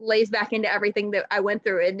that lays back into everything that I went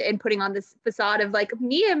through and putting on this facade of like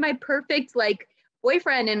me and my perfect like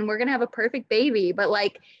boyfriend, and we're going to have a perfect baby. But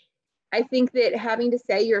like, I think that having to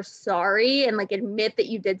say you're sorry and like admit that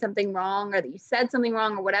you did something wrong or that you said something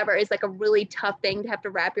wrong or whatever is like a really tough thing to have to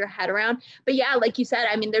wrap your head around. But yeah, like you said,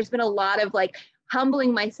 I mean, there's been a lot of like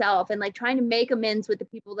humbling myself and like trying to make amends with the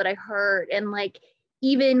people that I hurt. And like,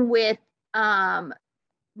 even with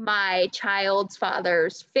my child's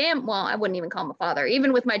father's well, I wouldn't even call him a father,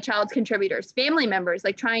 even with my child's contributors, family members,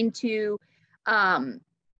 like trying to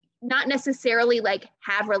not necessarily like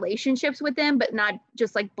have relationships with them, but not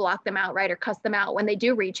just like block them out, right? Or cuss them out when they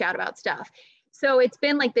do reach out about stuff. So it's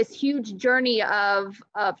been like this huge journey of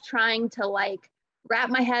trying to like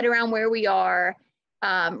wrap my head around where we are,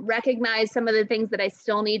 recognize some of the things that I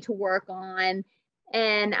still need to work on.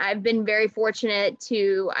 And I've been very fortunate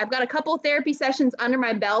I've got a couple of therapy sessions under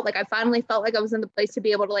my belt. Like I finally felt like I was in the place to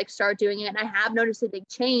be able to like start doing it. And I have noticed a big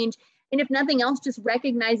change. And if nothing else, just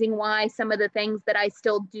recognizing why some of the things that I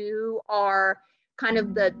still do are kind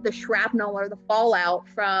of the shrapnel or the fallout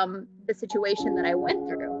from the situation that I went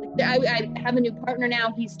through. Like I have a new partner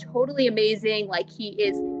now. He's totally amazing. Like he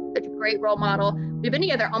is such a great role model. We've been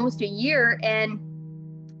together almost a year and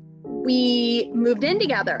we moved in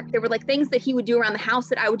together. There were like things that he would do around the house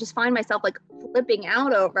that I would just find myself like flipping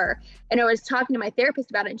out over. And I was talking to my therapist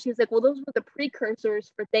about it and she was like, well, those were the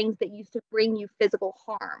precursors for things that used to bring you physical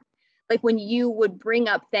harm. Like when you would bring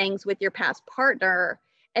up things with your past partner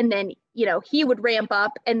and then, he would ramp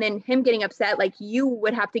up and then him getting upset, like you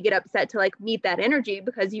would have to get upset to like meet that energy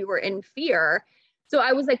because you were in fear. So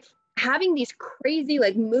I was like having these crazy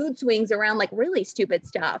like mood swings around like really stupid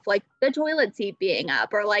stuff, like the toilet seat being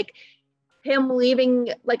up or like him leaving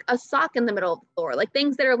like a sock in the middle of the floor, like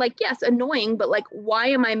things that are like, yes, annoying, but like, why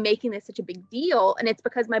am I making this such a big deal? And it's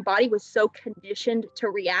because my body was so conditioned to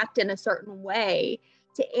react in a certain way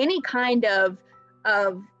to any kind of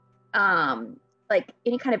like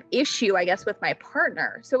any kind of issue, I guess, with my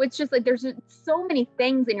partner. So it's just like, there's so many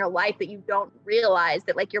things in your life that you don't realize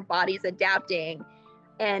that like your body's adapting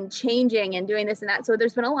and changing and doing this and that. So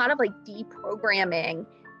there's been a lot of like deprogramming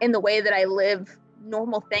in the way that I live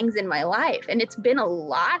normal things in my life. And it's been a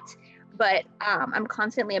lot, but I'm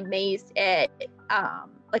constantly amazed at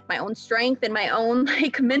like my own strength and my own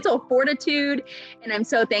like mental fortitude. And I'm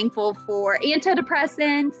so thankful for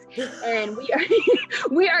antidepressants and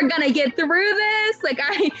we are gonna get through this. Like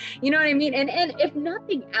you know what I mean? And if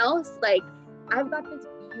nothing else, like I've got this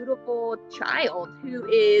beautiful child who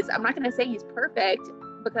is, I'm not gonna say he's perfect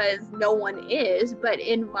because no one is, but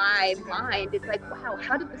in my mind, it's like, wow,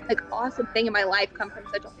 how did this like awesome thing in my life come from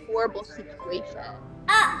such a horrible situation?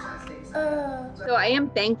 So I am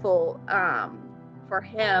thankful for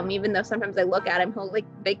him, even though sometimes I look at him, he'll like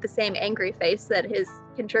make the same angry face that his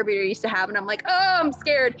contributor used to have. And I'm like, oh, I'm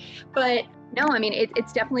scared. But no, I mean,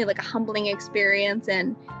 it's definitely like a humbling experience.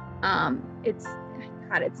 And it's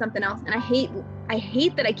something else. And I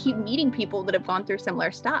hate that I keep meeting people that have gone through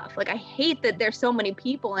similar stuff. Like, I hate that there's so many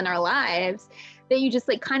people in our lives that you just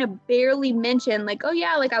like kind of barely mention like, oh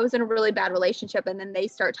yeah, like I was in a really bad relationship. And then they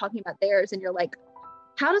start talking about theirs and you're like,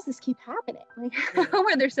 how does this keep happening? Like, how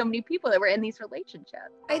are there so many people that were in these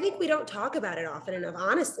relationships? I think we don't talk about it often enough,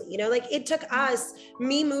 honestly. Like it took us,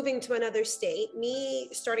 me moving to another state, me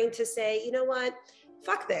starting to say, you know what,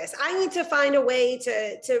 fuck this. I need to find a way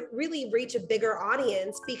to really reach a bigger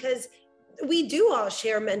audience because we do all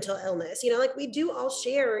share mental illness. Like we do all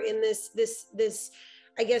share in this,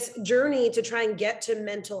 I guess, journey to try and get to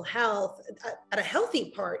mental health at a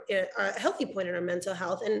healthy point in our mental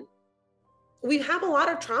health. And we have a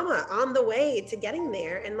lot of trauma on the way to getting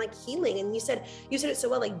there and like healing. And you said it so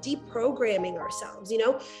well, like deprogramming ourselves, you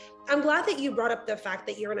know. I'm glad that you brought up the fact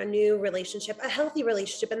that you're in a new relationship, a healthy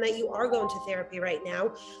relationship, and that you are going to therapy right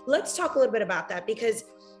now. Let's talk a little bit about that, because,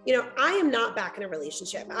 you know, I am not back in a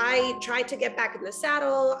relationship. I tried to get back in the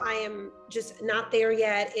saddle. I am just not there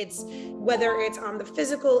yet. It's whether it's on the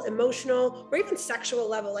physical, emotional, or even sexual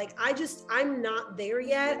level. Like I'm not there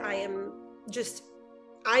yet.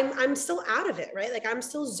 I'm still out of it, right? Like I'm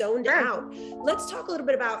still zoned out. Let's talk a little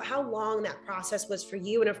bit about how long that process was for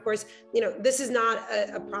you. And of course, you know, this is not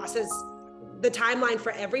a process, the timeline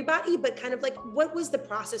for everybody, but kind of like, what was the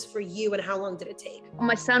process for you and how long did it take?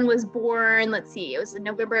 My son was born, let's see, it was in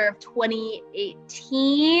November of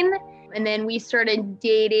 2018. And then we started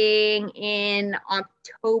dating in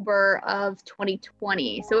October of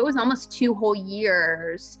 2020. So it was almost 2 whole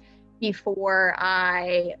years before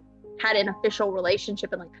I had an official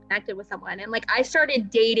relationship and like connected with someone. And like I started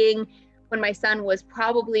dating when my son was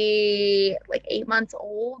probably like 8 months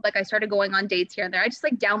old. Like I started going on dates here and there. I just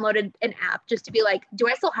like downloaded an app just to be like, do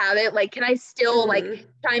I still have it? Like, can I still like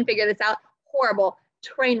try and figure this out? Horrible,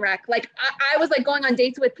 train wreck. Like I was like going on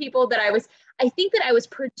dates with people that I think that I was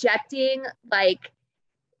projecting like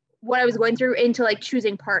what I was going through into like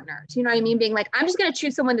choosing partners. You know what I mean? Being like, I'm just going to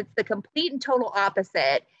choose someone that's the complete and total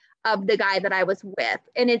opposite of the guy that I was with.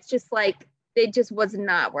 And it's just like, it just was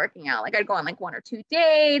not working out. Like I'd go on like 1 or 2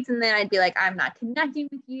 dates and then I'd be like, I'm not connecting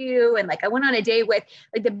with you. And like, I went on a date with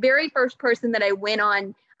like the very first person that I went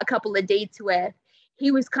on a couple of dates with.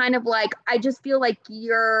 He was kind of like, I just feel like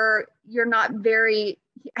you're not very,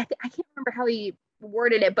 I can't remember how he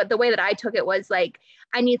worded it, but the way that I took it was like,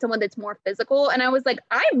 I need someone that's more physical. And I was like,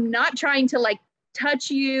 I'm not trying to like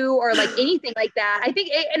touch you or like anything like that. I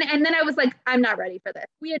think, and then I was like, I'm not ready for this.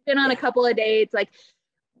 We had been on a couple of dates, like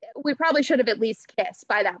we probably should have at least kissed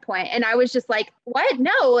by that point. And I was just like, what?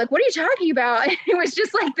 No, like, what are you talking about? And it was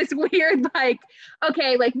just like this weird, like,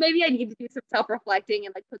 okay, like maybe I need to do some self-reflecting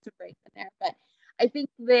and like put some breaks in there. But I think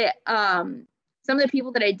that some of the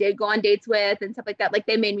people that I did go on dates with and stuff like that, like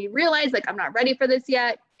they made me realize like, I'm not ready for this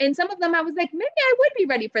yet. And some of them I was like, maybe I would be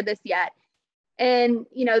ready for this yet. And,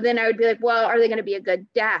 you know, then I would be like, well, are they going to be a good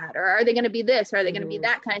dad? Or are they going to be this? Or are they going to be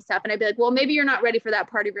that kind of stuff? And I'd be like, well, maybe you're not ready for that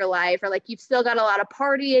part of your life. Or like, you've still got a lot of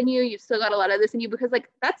party in you. You've still got a lot of this in you, because like,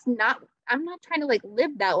 I'm not trying to like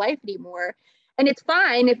live that life anymore. And it's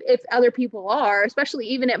fine if other people are, especially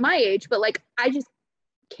even at my age, but like, I just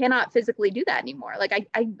cannot physically do that anymore. Like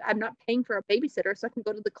I'm not paying for a babysitter so I can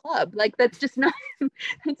go to the club. Like, that's just not,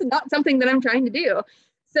 that's not something that I'm trying to do.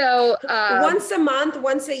 So once a month,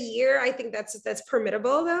 once a year, I think that's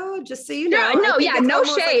permittable though, just so you know. No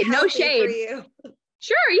shade, like no shade.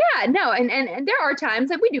 Sure. Yeah, no. And there are times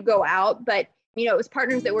like we do go out, but you know, it was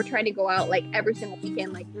partners that were trying to go out like every single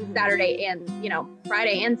weekend, like Saturday and, you know,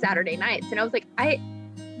 Friday and Saturday nights. And I was like,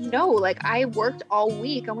 I worked all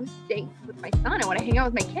week. I want to stay with my son. I want to hang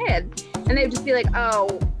out with my kids. And they'd just be like,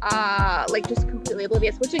 like just completely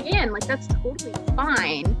oblivious, which again, like that's totally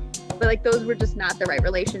fine. But like those were just not the right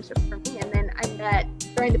relationships for me. And then I met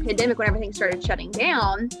during the pandemic when everything started shutting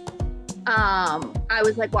down. I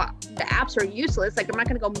was like, well, the apps are useless. Like, I'm not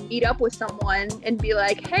going to go meet up with someone and be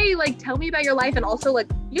like, hey, like, tell me about your life. And also like,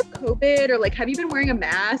 you have COVID, or like, have you been wearing a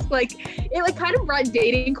mask? Like, it like kind of brought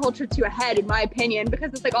dating culture to a head, in my opinion,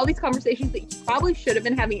 because it's like all these conversations that you probably should have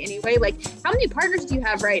been having anyway. Like, how many partners do you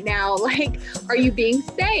have right now? Like, are you being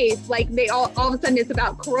safe? Like, they all of a sudden it's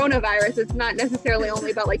about coronavirus. It's not necessarily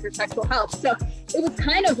only about like your sexual health. So it was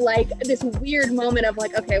kind of like this weird moment of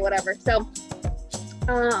like, okay, whatever. So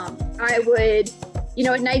I would, you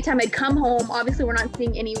know, at nighttime I'd come home. Obviously we're not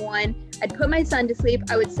seeing anyone. I'd put my son to sleep.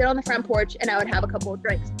 I would sit on the front porch and I would have a couple of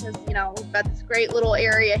drinks because, you know, we've got this great little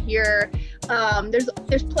area here.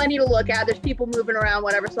 There's plenty to look at. There's people moving around,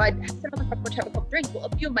 whatever. So I'd sit on the front porch, have a couple of drinks. Well,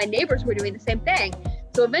 a few of my neighbors were doing the same thing.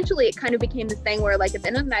 So eventually it kind of became this thing where like at the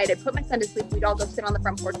end of the night, I'd put my son to sleep. We'd all go sit on the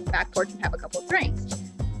front porch and the back porch and have a couple of drinks.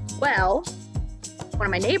 Well, one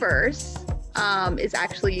of my neighbors is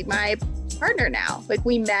actually my partner now. Like,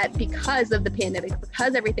 we met because of the pandemic,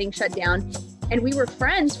 because everything shut down, and we were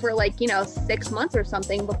friends for like, you know, 6 months or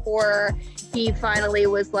something before he finally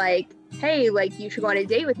was like, hey, like, you should go on a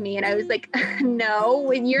date with me. And I was like,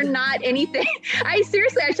 no, you're not anything. I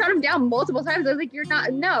shot him down multiple times. I was like, you do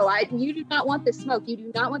not want this smoke. You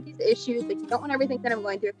do not want these issues. Like, you don't want everything that I'm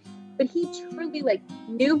going through. But he truly like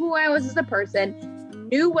knew who I was as a person,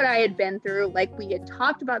 knew what I had been through. Like, we had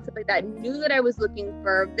talked about stuff like that, knew that I was looking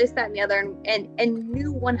for this, that, and the other, and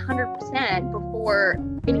knew 100% before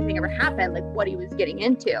anything ever happened, like what he was getting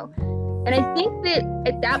into. And I think that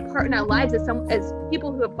at that part in our lives, as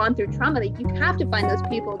people who have gone through trauma, like you have to find those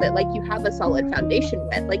people that like you have a solid foundation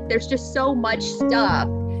with. Like there's just so much stuff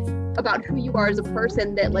about who you are as a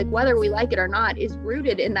person that like whether we like it or not is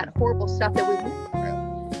rooted in that horrible stuff that we went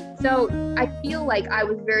through. So I feel like I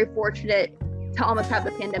was very fortunate to almost have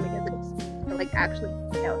the pandemic as an excuse to like actually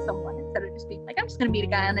know someone instead of just being like, I'm just gonna meet a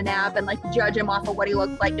guy on an app and like judge him off of what he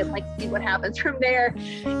looks like and like see what happens from there.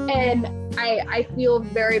 And I feel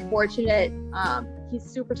very fortunate. He's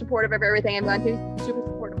super supportive of everything I'm going through, super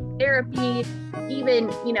supportive of therapy. Even,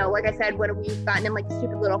 you know, like I said, when we've gotten in like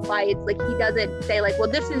stupid little fights, like he doesn't say like, well,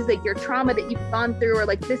 this is like your trauma that you've gone through, or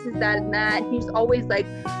like, this is that and that. He's always like,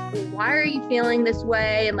 well, why are you feeling this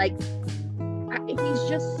way? And like, he's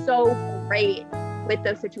just so great with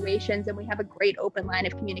those situations. And we have a great open line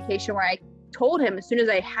of communication where I told him as soon as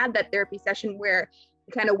I had that therapy session where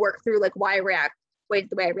we kind of worked through like why I react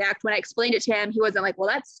the way I react. When I explained it to him, he wasn't like, well,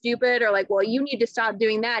 that's stupid, or like, well, you need to stop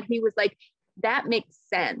doing that. He was like, that makes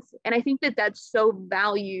sense. And I think that that's so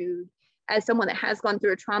valued as someone that has gone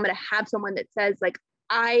through a trauma, to have someone that says like,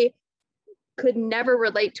 I could never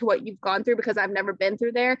relate to what you've gone through because I've never been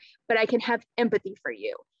through there, but I can have empathy for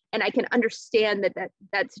you. And I can understand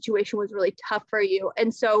that situation was really tough for you.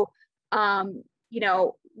 And so, you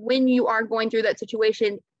know, when you are going through that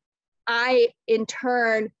situation, I in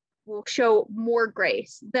turn will show more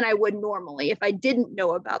grace than I would normally if I didn't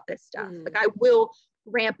know about this stuff. Like I will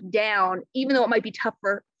ramp down, even though it might be tough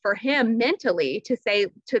for him mentally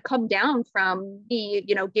to come down from me,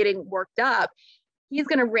 you know, getting worked up. He's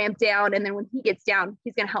going to ramp down. And then when he gets down,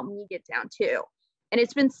 he's going to help me get down too. And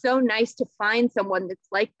it's been so nice to find someone that's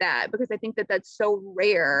like that, because I think that that's so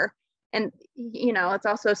rare. And, you know, it's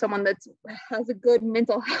also someone that has a good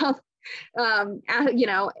mental health, you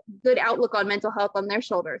know, good outlook on mental health on their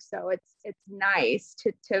shoulders. So it's nice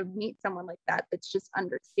to meet someone like that that's just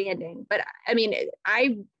understanding. But I mean,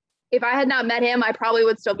 if I had not met him, I probably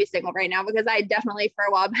would still be single right now, because I definitely for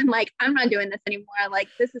a while been like, I'm not doing this anymore. Like,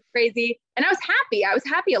 this is crazy. And I was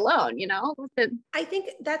happy alone, you know? I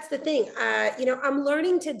think that's the thing. You know, I'm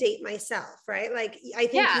learning to date myself, right? Like, I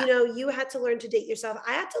think, you know, you had to learn to date yourself.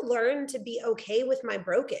 I had to learn to be okay with my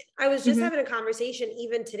broken. I was just having a conversation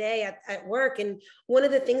even today at work. And one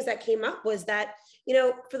of the things that came up was that, you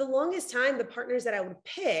know, for the longest time, the partners that I would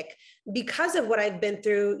pick, because of what I've been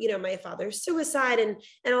through, you know, my father's suicide and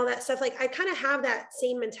all that stuff, like I kind of have that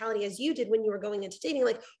same mentality as you did when you were going into dating.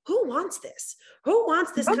 Like, who wants this? Who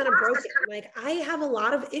wants this kind of broken? Like, I have a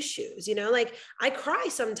lot of issues, you know, like I cry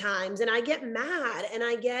sometimes and I get mad and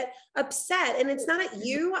I get upset, and it's not at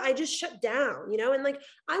you. I just shut down, you know, and like,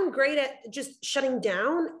 I'm great at just shutting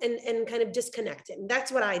down and kind of disconnecting.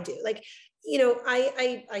 That's what I do. Like, you know,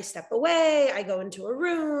 I step away, I go into a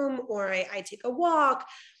room, or I take a walk,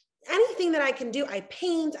 anything that I can do. I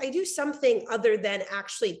paint, I do something other than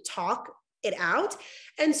actually talk it out.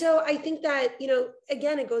 And so I think that, you know,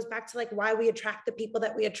 again, it goes back to like why we attract the people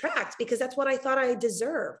that we attract, because that's what I thought I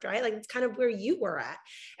deserved, right? Like, it's kind of where you were at.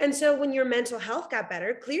 And so when your mental health got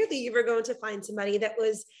better, clearly you were going to find somebody that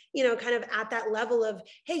was, you know, kind of at that level of,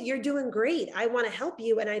 hey, you're doing great. I want to help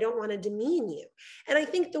you and I don't want to demean you. And I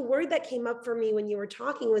think the word that came up for me when you were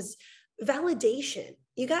talking was validation.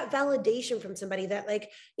 You got validation from somebody that, like,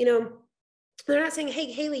 you know, they're not saying,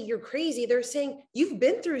 hey, Haley, you're crazy. They're saying, you've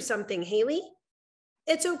been through something, Haley.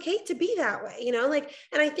 It's okay to be that way, you know, like,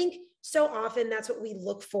 and I think so often that's what we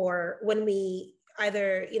look for when we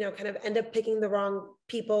either, you know, kind of end up picking the wrong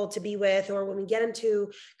people to be with, or when we get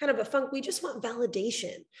into kind of a funk, we just want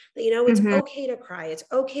validation that, you know, it's okay to cry. It's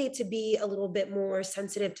okay to be a little bit more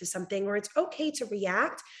sensitive to something, or it's okay to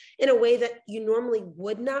react in a way that you normally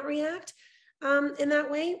would not react in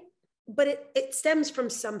that way. But it stems from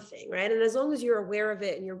something, right? And as long as you're aware of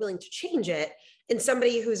it and you're willing to change it, and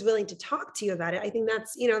somebody who's willing to talk to you about it, I think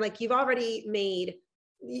that's, you know, like you've already made,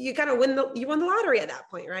 you kind of won the lottery at that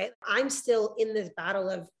point, right? I'm still in this battle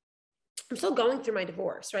of, I'm still going through my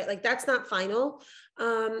divorce, right? Like, that's not final.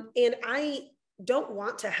 And I don't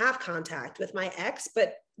want to have contact with my ex,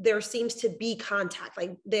 but there seems to be contact.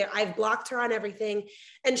 Like, I've blocked her on everything,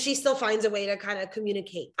 and she still finds a way to kind of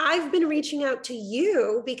communicate. I've been reaching out to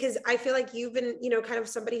you because I feel like you've been, you know, kind of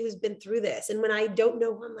somebody who's been through this. And when I don't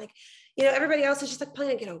know, I'm like, you know, everybody else is just like, plan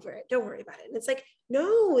to get over it. Don't worry about it. And it's like,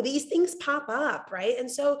 no, these things pop up, right? And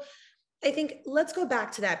so I think let's go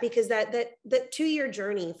back to that, because that 2-year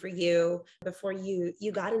journey for you before you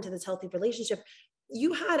got into this healthy relationship,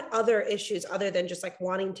 you had other issues other than just like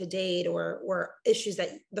wanting to date or issues that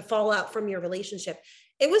the fallout from your relationship.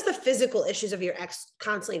 It was the physical issues of your ex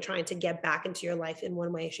constantly trying to get back into your life in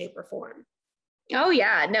one way, shape, or form. Oh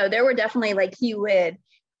yeah, no, there were definitely like, he would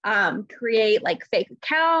create like fake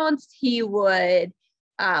accounts. He would,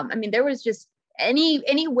 there was just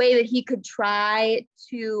any way that he could try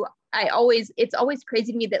to, it's always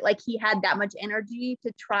crazy to me that like he had that much energy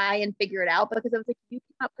to try and figure it out, because I was like, you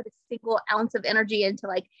cannot put a single ounce of energy into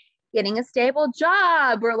like getting a stable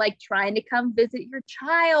job or like trying to come visit your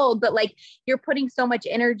child, but like you're putting so much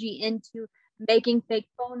energy into making fake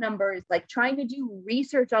phone numbers, like trying to do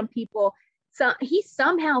research on people. So he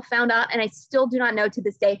somehow found out, and I still do not know to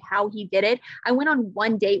this day how he did it. I went on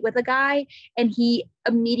one date with a guy and he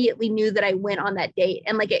immediately knew that I went on that date.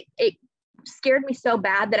 And like it scared me so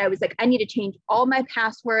bad that I was like, I need to change all my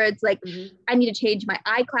passwords. Like I need to change my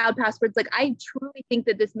iCloud passwords. Like I truly think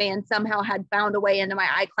that this man somehow had found a way into my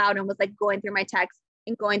iCloud and was like going through my texts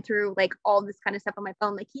and going through like all this kind of stuff on my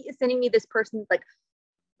phone. Like he is sending me this person's like,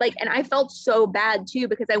 and I felt so bad too,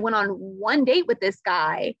 because I went on one date with this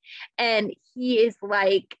guy and he is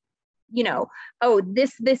like, oh,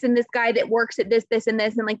 this, and this guy that works at this, and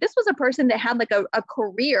this. And like, this was a person that had like a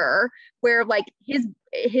career where like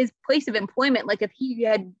his place of employment, like if he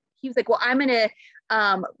was like, well, I'm going to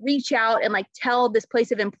reach out and like tell this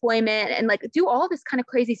place of employment and like do all this kind of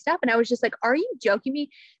crazy stuff. And I was just like, are you joking me?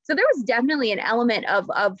 So there was definitely an element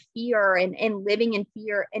of fear and living in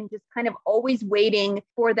fear and just kind of always waiting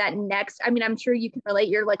for that next. I'm sure you can relate.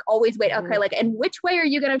 You're like always wait. Okay. Like, and which way are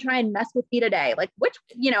you going to try and mess with me today? Like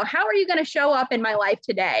how are you going to show up in my life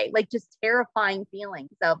today? Like just terrifying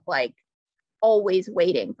feelings of like always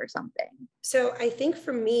waiting for something. So I think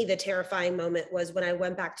for me, the terrifying moment was when I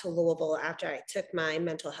went back to Louisville after I took my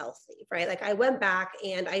mental health leave, right? Like I went back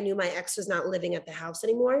and I knew my ex was not living at the house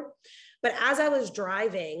anymore. But as I was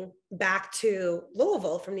driving back to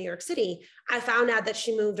Louisville from New York City, I found out that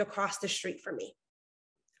she moved across the street from me,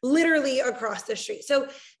 literally across the street. So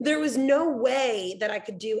there was no way that I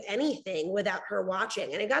could do anything without her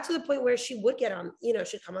watching. And it got to the point where she would get on,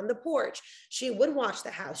 she'd come on the porch. She would watch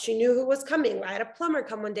the house. She knew who was coming. I had a plumber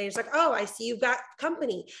come one day. She's like, oh, I see you've got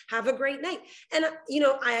company. Have a great night. And,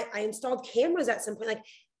 I installed cameras at some point. Like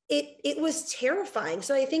it was terrifying.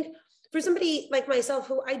 So I think for somebody like myself,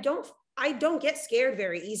 who I don't get scared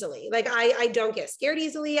very easily. Like I don't get scared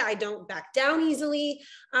easily. I don't back down easily.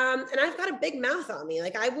 And I've got a big mouth on me.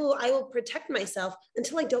 Like I will protect myself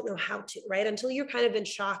until I don't know how to, right? Until you're kind of in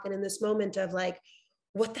shock and in this moment of like,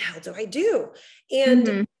 what the hell do I do?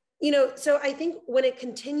 And, so I think when it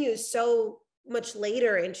continues so much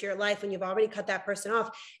later into your life, when you've already cut that person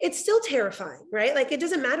off, it's still terrifying, right? Like it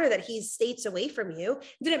doesn't matter that he's states away from you.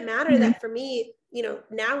 It didn't matter that for me,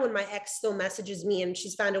 now when my ex still messages me and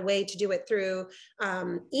she's found a way to do it through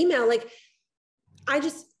email, like I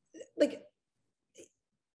just like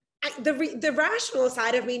the rational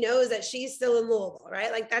side of me knows that she's still in Louisville,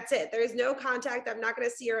 right? Like that's it. There's no contact. I'm not going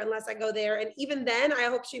to see her unless I go there. And even then I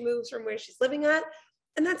hope she moves from where she's living at,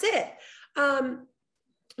 and that's it.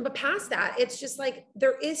 But past that, it's just like,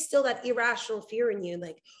 there is still that irrational fear in you.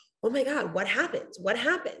 Like, oh my God, what happens? What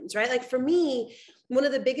happens? Right? Like for me, one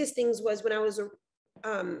of the biggest things was when I was,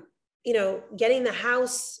 getting the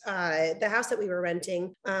house that we were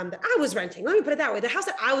renting, that I was renting. Let me put it that way. The house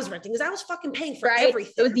that I was renting, because I was fucking paying for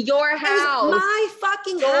everything. It was your house. My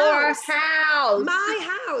fucking your house. house.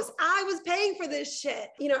 My house. I was paying for this shit.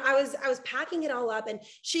 I was packing it all up, and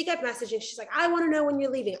she kept messaging. She's like, I want to know when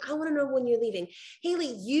you're leaving. I want to know when you're leaving.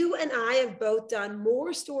 Haley, you and I have both done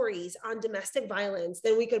more stories on domestic violence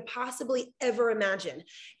than we could possibly ever imagine.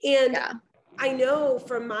 And I know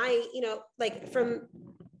from my, from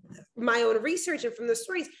my own research and from the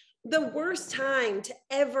stories, the worst time to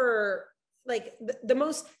ever, like the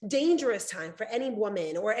most dangerous time for any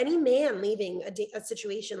woman or any man leaving a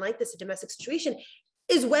situation like this, a domestic situation,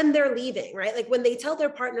 is when they're leaving, right? Like when they tell their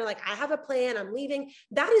partner, like, I have a plan, I'm leaving,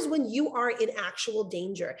 that is when you are in actual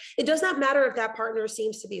danger. It does not matter if that partner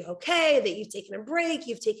seems to be okay, that you've taken a break,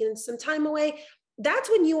 you've taken some time away.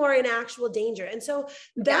 That's when you are in actual danger. And so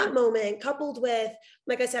that moment, coupled with,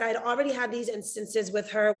 like I said, I'd already had these instances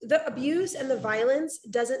with her, the abuse and the violence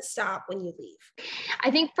doesn't stop when you leave.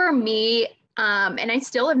 I think for me, and I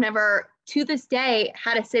still have never, to this day,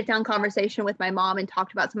 had a sit down conversation with my mom and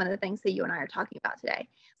talked about some of the things that you and I are talking about today.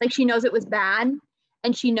 Like she knows it was bad,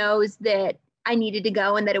 and she knows that I needed to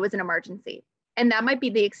go and that it was an emergency. And that might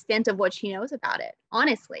be the extent of what she knows about it,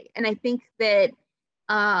 honestly. And I think that,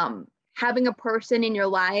 having a person in your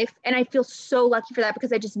life, and I feel so lucky for that,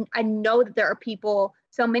 because I know that there are people,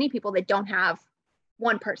 so many people that don't have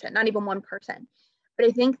one person, not even one person. But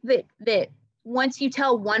I think that once you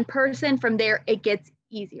tell one person, from there, it gets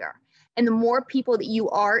easier. And the more people that you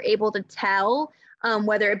are able to tell,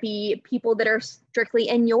 whether it be people that are strictly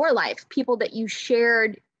in your life, people that you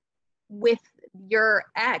shared with your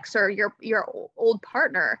ex or your old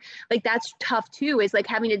partner. Like that's tough too, is like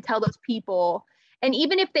having to tell those people. And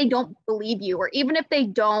even if they don't believe you, or even if they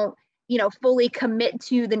don't, fully commit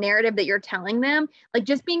to the narrative that you're telling them, like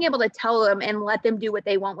just being able to tell them and let them do what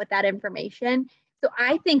they want with that information. So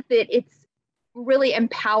I think that it's really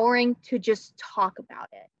empowering to just talk about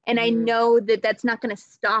it. And I know that that's not going to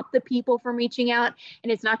stop the people from reaching out,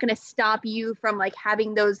 and it's not going to stop you from like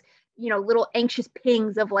having those, little anxious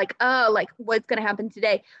pings of like, oh, like what's going to happen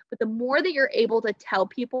today. But the more that you're able to tell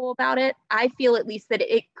people about it, I feel at least that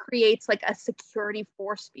it creates like a security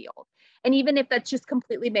force field. And even if that's just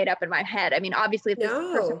completely made up in my head, I mean, obviously if this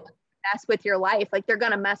person mess with your life, like they're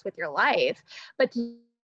going to mess with your life, but to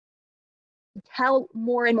tell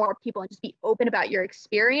more and more people and just be open about your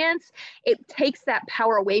experience, it takes that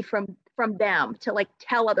power away from them to like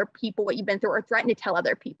tell other people what you've been through or threaten to tell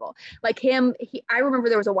other people. Like I remember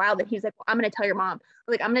there was a while that he's like, well, I'm going to tell your mom,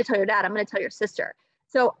 or like, I'm going to tell your dad, I'm going to tell your sister.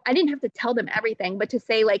 So I didn't have to tell them everything, but to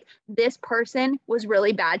say like, this person was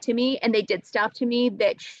really bad to me and they did stuff to me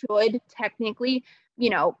that should technically,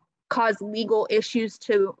 cause legal issues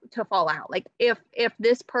to fall out. Like if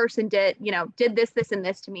this person did this and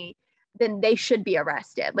this to me, then they should be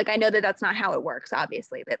arrested. Like, I know that that's not how it works,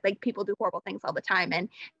 obviously, that like people do horrible things all the time. And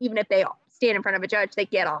even if they stand in front of a judge, they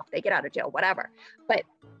get out of jail, whatever. But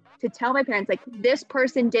to tell my parents, like, this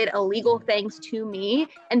person did illegal things to me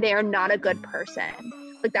and they are not a good person.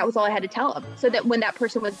 Like, that was all I had to tell them. So that when that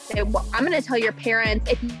person would say, well, I'm going to tell your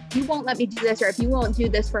parents, if you won't let me do this, or if you won't do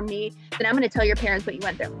this for me, then I'm going to tell your parents what you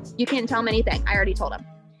went through. You can't tell them anything. I already told them,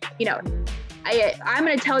 I'm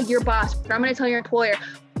going to tell your boss, or I'm going to tell your employer.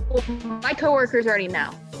 Well, my coworkers already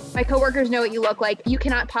know. My coworkers know what you look like. You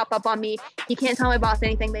cannot pop up on me. You can't tell my boss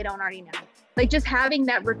anything they don't already know. Like, just having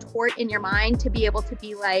that retort in your mind to be able to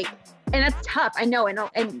be like, and that's tough. I know. And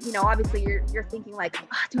obviously you're thinking like,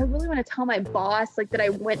 do I really want to tell my boss like that I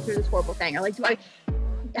went through this horrible thing? Or like,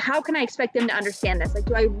 how can I expect them to understand this? Like,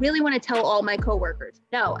 do I really want to tell all my coworkers?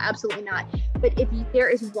 No, absolutely not. But if there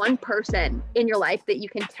is one person in your life that you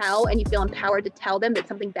can tell and you feel empowered to tell them that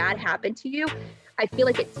something bad happened to you, I feel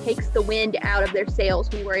like it takes the wind out of their sails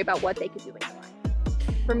when you worry about what they could do in your life.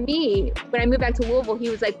 For me, when I moved back to Louisville,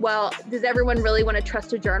 he was like, well, does everyone really want to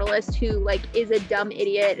trust a journalist who like is a dumb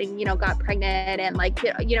idiot and, got pregnant and like,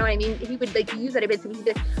 you know what I mean? He would like use that a bit. So he'd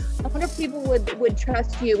be like, I wonder if people would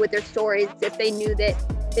trust you with their stories if they knew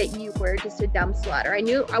that you were just a dumb slut. Or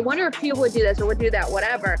I wonder if people would do this or would do that,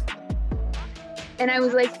 whatever. And I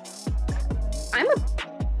was like,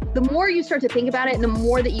 the more you start to think about it and the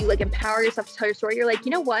more that you like empower yourself to tell your story, you're like,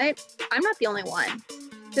 you know what? I'm not the only one.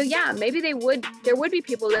 So yeah, maybe there would be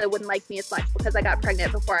people that wouldn't like me as much because I got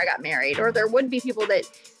pregnant before I got married, or there would be people that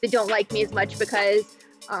don't like me as much because,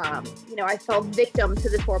 I fell victim to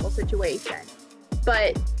this horrible situation.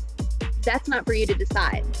 But that's not for you to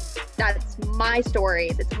decide. That's my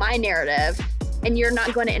story. That's my narrative. And you're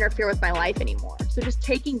not going to interfere with my life anymore. So just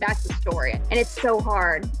taking back the story. And it's so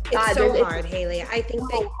hard. It's so hard, Haley. I think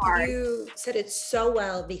that you said it so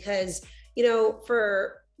well because,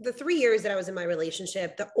 for the 3 years that I was in my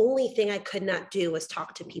relationship, the only thing I could not do was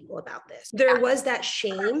talk to people about this. There was that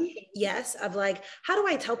shame, yes, of like, how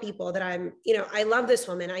do I tell people that I'm, I love this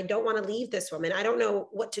woman. I don't want to leave this woman. I don't know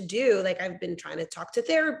what to do. Like, I've been trying to talk to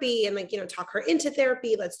therapy and like, talk her into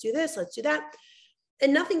therapy. Let's do this, let's do that.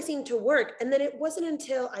 And nothing seemed to work. And then it wasn't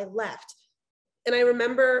until I left. And I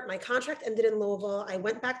remember my contract ended in Louisville. I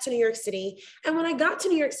went back to New York City. And when I got to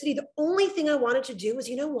New York City, the only thing I wanted to do was,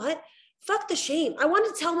 you know what? Fuck the shame. I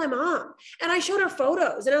wanted to tell my mom. And I showed her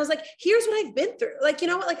photos and I was like, here's what I've been through. Like,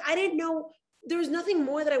 like I didn't know, there was nothing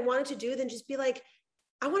more that I wanted to do than just be like,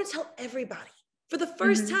 I want to tell everybody. For the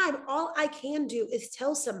first time, all I can do is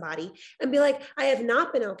tell somebody and be like, I have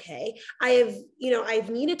not been okay. I've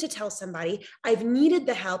needed to tell somebody. I've needed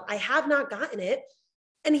the help. I have not gotten it.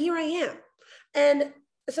 And here I am. And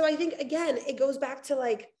so I think, again, it goes back to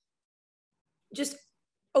like, just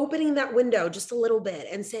opening that window just a little bit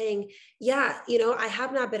and saying, yeah, I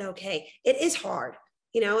have not been okay. It is hard,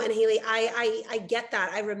 and Haley, I get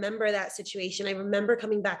that. I remember that situation. I remember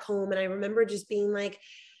coming back home and I remember just being like,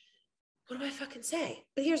 what do I fucking say?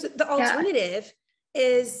 But here's the alternative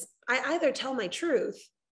is I either tell my truth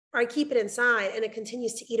or I keep it inside and it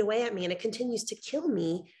continues to eat away at me and it continues to kill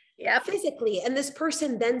me physically. And this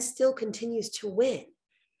person then still continues to win.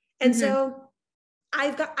 And so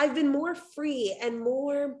I've been more free and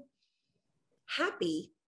more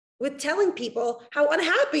happy with telling people how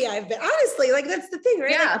unhappy I've been. Honestly, like that's the thing,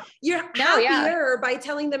 right? Yeah. Like, you're happier by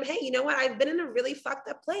telling them, hey, you know what? I've been in a really fucked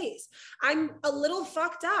up place. I'm a little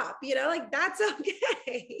fucked up, you know, like that's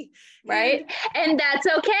okay. Right. And that's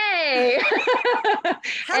okay.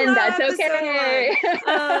 And that's okay.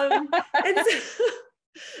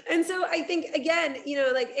 And so I think, again, you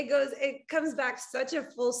know, like it comes back such a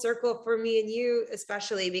full circle for me and you,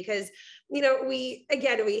 especially because, you know, we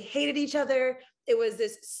hated each other. It was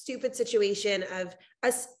this stupid situation of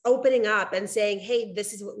us opening up and saying, hey,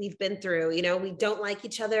 this is what we've been through. You know, we don't like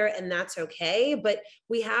each other and that's okay. But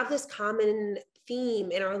we have this common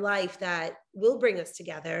theme in our life that will bring us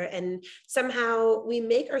together. And somehow we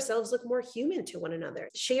make ourselves look more human to one another.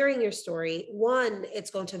 Sharing your story, one, it's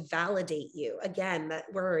going to validate you. Again,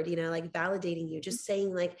 that word, you know, like validating you, just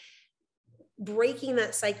saying like, breaking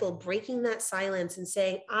that cycle, breaking that silence and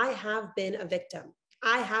saying, I have been a victim.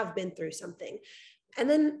 I have been through something. And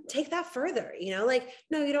then take that further, you know, like,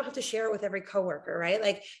 no, you don't have to share it with every coworker, right?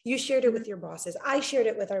 Like you shared it with your bosses. I shared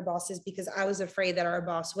it with our bosses because I was afraid that our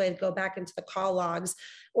boss would go back into the call logs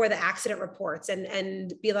or the accident reports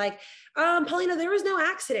and be like, Paulina, there was no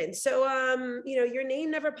accident. So, you know, your name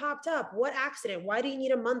never popped up. What accident? Why do you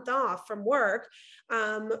need a month off from work?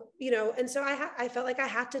 You know, and so I felt like I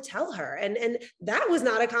had to tell her. And that was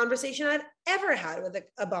not a conversation I've ever had with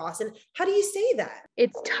a boss. And how do you say that?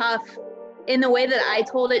 It's tough. In the way that I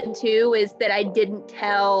told it too, is that I don't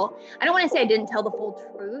want to say I didn't tell the full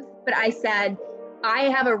truth, but I said, I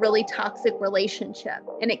have a really toxic relationship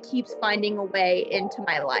and it keeps finding a way into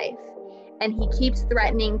my life. And he keeps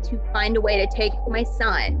threatening to find a way to take my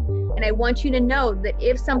son. And I want you to know that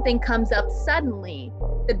if something comes up suddenly,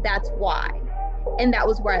 that's why. And that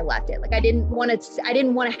was where I left it. Like, I didn't want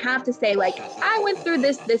to have to say like, I went through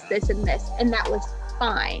this, and this, and that was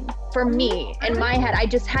fine for me. In my head, I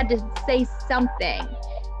just had to say something.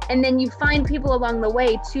 And then you find people along the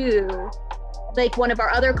way too. Like one of our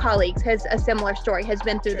other colleagues has a similar story, has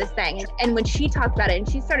been through this thing. And when she talked about it and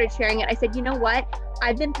she started sharing it, I said, you know what?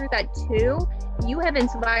 I've been through that too. You have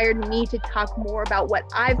inspired me to talk more about what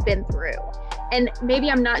I've been through. And maybe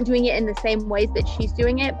I'm not doing it in the same ways that she's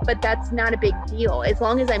doing it, but that's not a big deal. As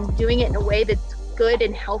long as I'm doing it in a way that's good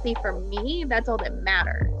and healthy for me, that's all that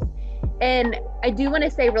matters. And I do want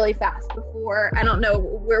to say really fast before, I don't know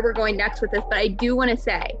where we're going next with this, but I do want to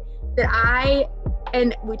say that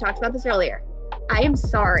and we talked about this earlier, I am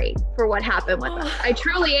sorry for what happened with us. I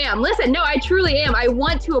truly am. Listen, no, I truly am. I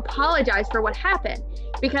want to apologize for what happened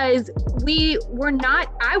because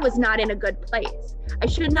I was not in a good place. I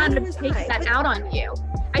should not have taken that out on you.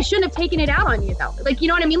 I shouldn't have taken it out on you though. Like, you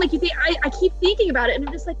know what I mean? Like I keep thinking about it and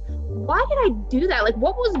I'm just like, why did I do that? Like,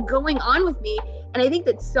 what was going on with me? And I think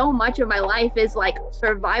that so much of my life is like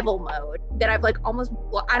survival mode that I've like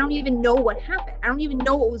I don't even know what happened. I don't even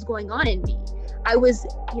know what was going on in me. I was,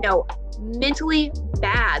 you know, mentally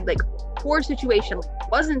bad, like poor situation,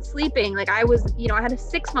 wasn't sleeping. Like I was, you know, I had a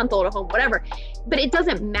 6-month-old at home, whatever, but it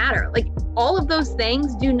doesn't matter. Like all of those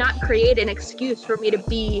things do not create an excuse for me to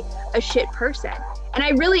be a shit person. And I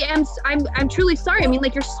really am, I'm truly sorry. I mean,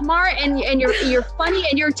 like you're smart and you're funny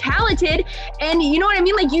and you're talented and you know what I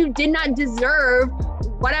mean? Like you did not deserve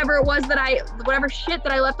whatever it was whatever shit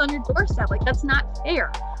that I left on your doorstep. Like that's not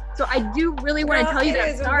fair. So I do really want to tell you that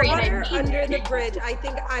I'm sorry. Water under the bridge. I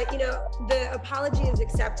think you know, the apology is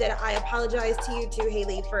accepted. I apologize to you too,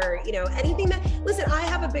 Haley, for, you know, anything that, listen, I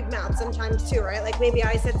have a big mouth sometimes too, right? Like maybe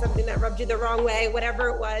I said something that rubbed you the wrong way, whatever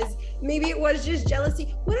it was. Maybe it was just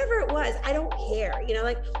jealousy, whatever it was, I don't care. You know,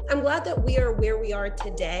 like I'm glad that we are where we are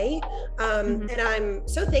today. And I'm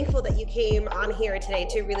so thankful that you came on here today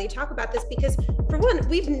to really talk about this because for one,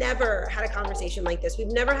 we've never had a conversation like this.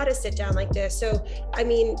 We've never had a sit down like this. So, I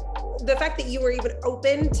mean, the fact that you were even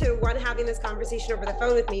open to having this conversation over the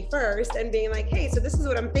phone with me first and being like, hey, so this is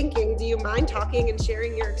what I'm thinking. Do you mind talking and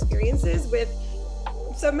sharing your experiences with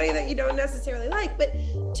somebody that you don't necessarily like? But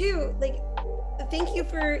two, like, thank you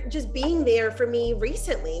for just being there for me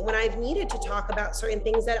recently when I've needed to talk about certain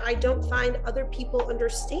things that I don't find other people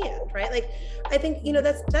understand, right? Like, I think, you know,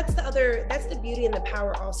 that's the beauty and the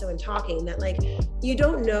power also in talking, that like, you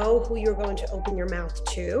don't know who you're going to open your mouth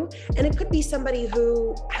to. And it could be somebody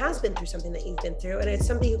who has been through something that you've been through. And it's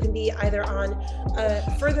somebody who can be either on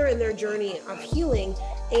further in their journey of healing,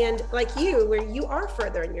 and like you, where you are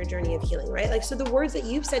further in your journey of healing, right? Like, so the words that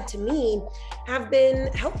you've said to me have been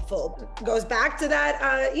helpful. Goes back to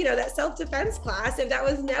that, you know, that self-defense class. If that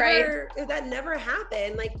was never, if that never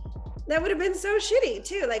happened, like that would have been so shitty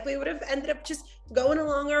too. Like we would have ended up just going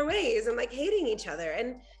along our ways and like hating each other.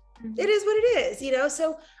 And It is what it is, you know?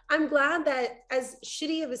 So I'm glad that as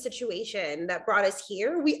shitty of a situation that brought us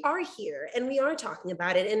here, we are here and we are talking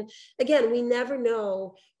about it. And again, we never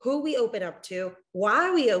know who we open up to,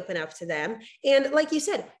 why we open up to them. And like you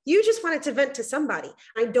said, you just wanted to vent to somebody.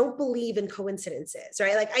 I don't believe in coincidences,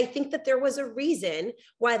 right? Like, I think that there was a reason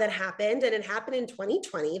why that happened. And it happened in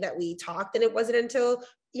 2020 that we talked. And it wasn't until,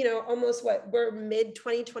 you know, almost we're mid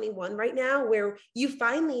 2021 right now, where you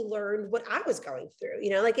finally learned what I was going through, you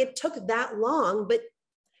know, like it took that long, but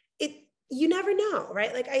you never know,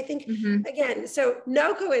 right? Like, I think, again, so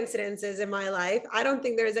no coincidences in my life. I don't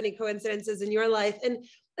think there's any coincidences in your life. And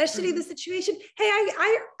as shitty the situation, hey,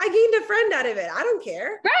 I gained a friend out of it. I don't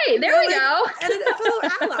care. Right, there we go. And a fellow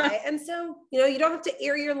ally. And so, you know, you don't have to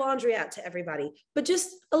air your laundry out to everybody, but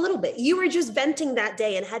just a little bit. You were just venting that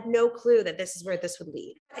day and had no clue that this is where this would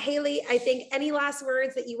lead. Haley, I think any last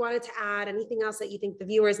words that you wanted to add, anything else that you think the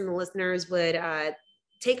viewers and the listeners would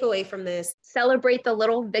take away from this? Celebrate the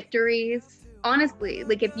little victories. Honestly,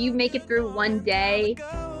 like if you make it through one day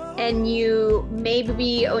and you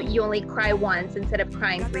only cry once instead of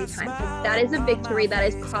crying 3 times, like that is a victory, that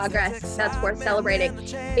is progress, that's worth celebrating.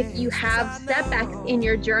 If you have setbacks in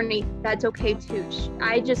your journey, that's okay too.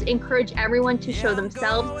 I just encourage everyone to show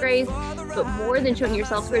themselves grace, but more than showing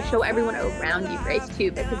yourself grace, show everyone around you grace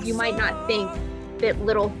too, because you might not think that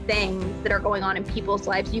little things that are going on in people's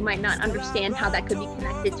lives, you might not understand how that could be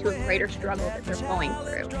connected to a greater struggle that they're going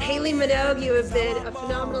through. Haley Minogue, you have been a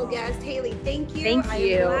phenomenal guest. Haley, thank you. Thank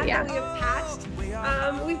you. I'm glad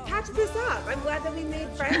that we've patched this up. I'm glad that we made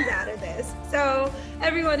friends out of this. So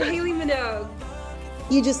everyone, Haley Minogue.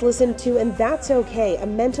 You just listened to And That's Okay, a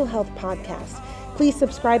mental health podcast. Please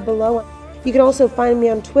subscribe below. You can also find me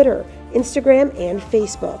on Twitter, Instagram, and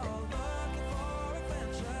Facebook.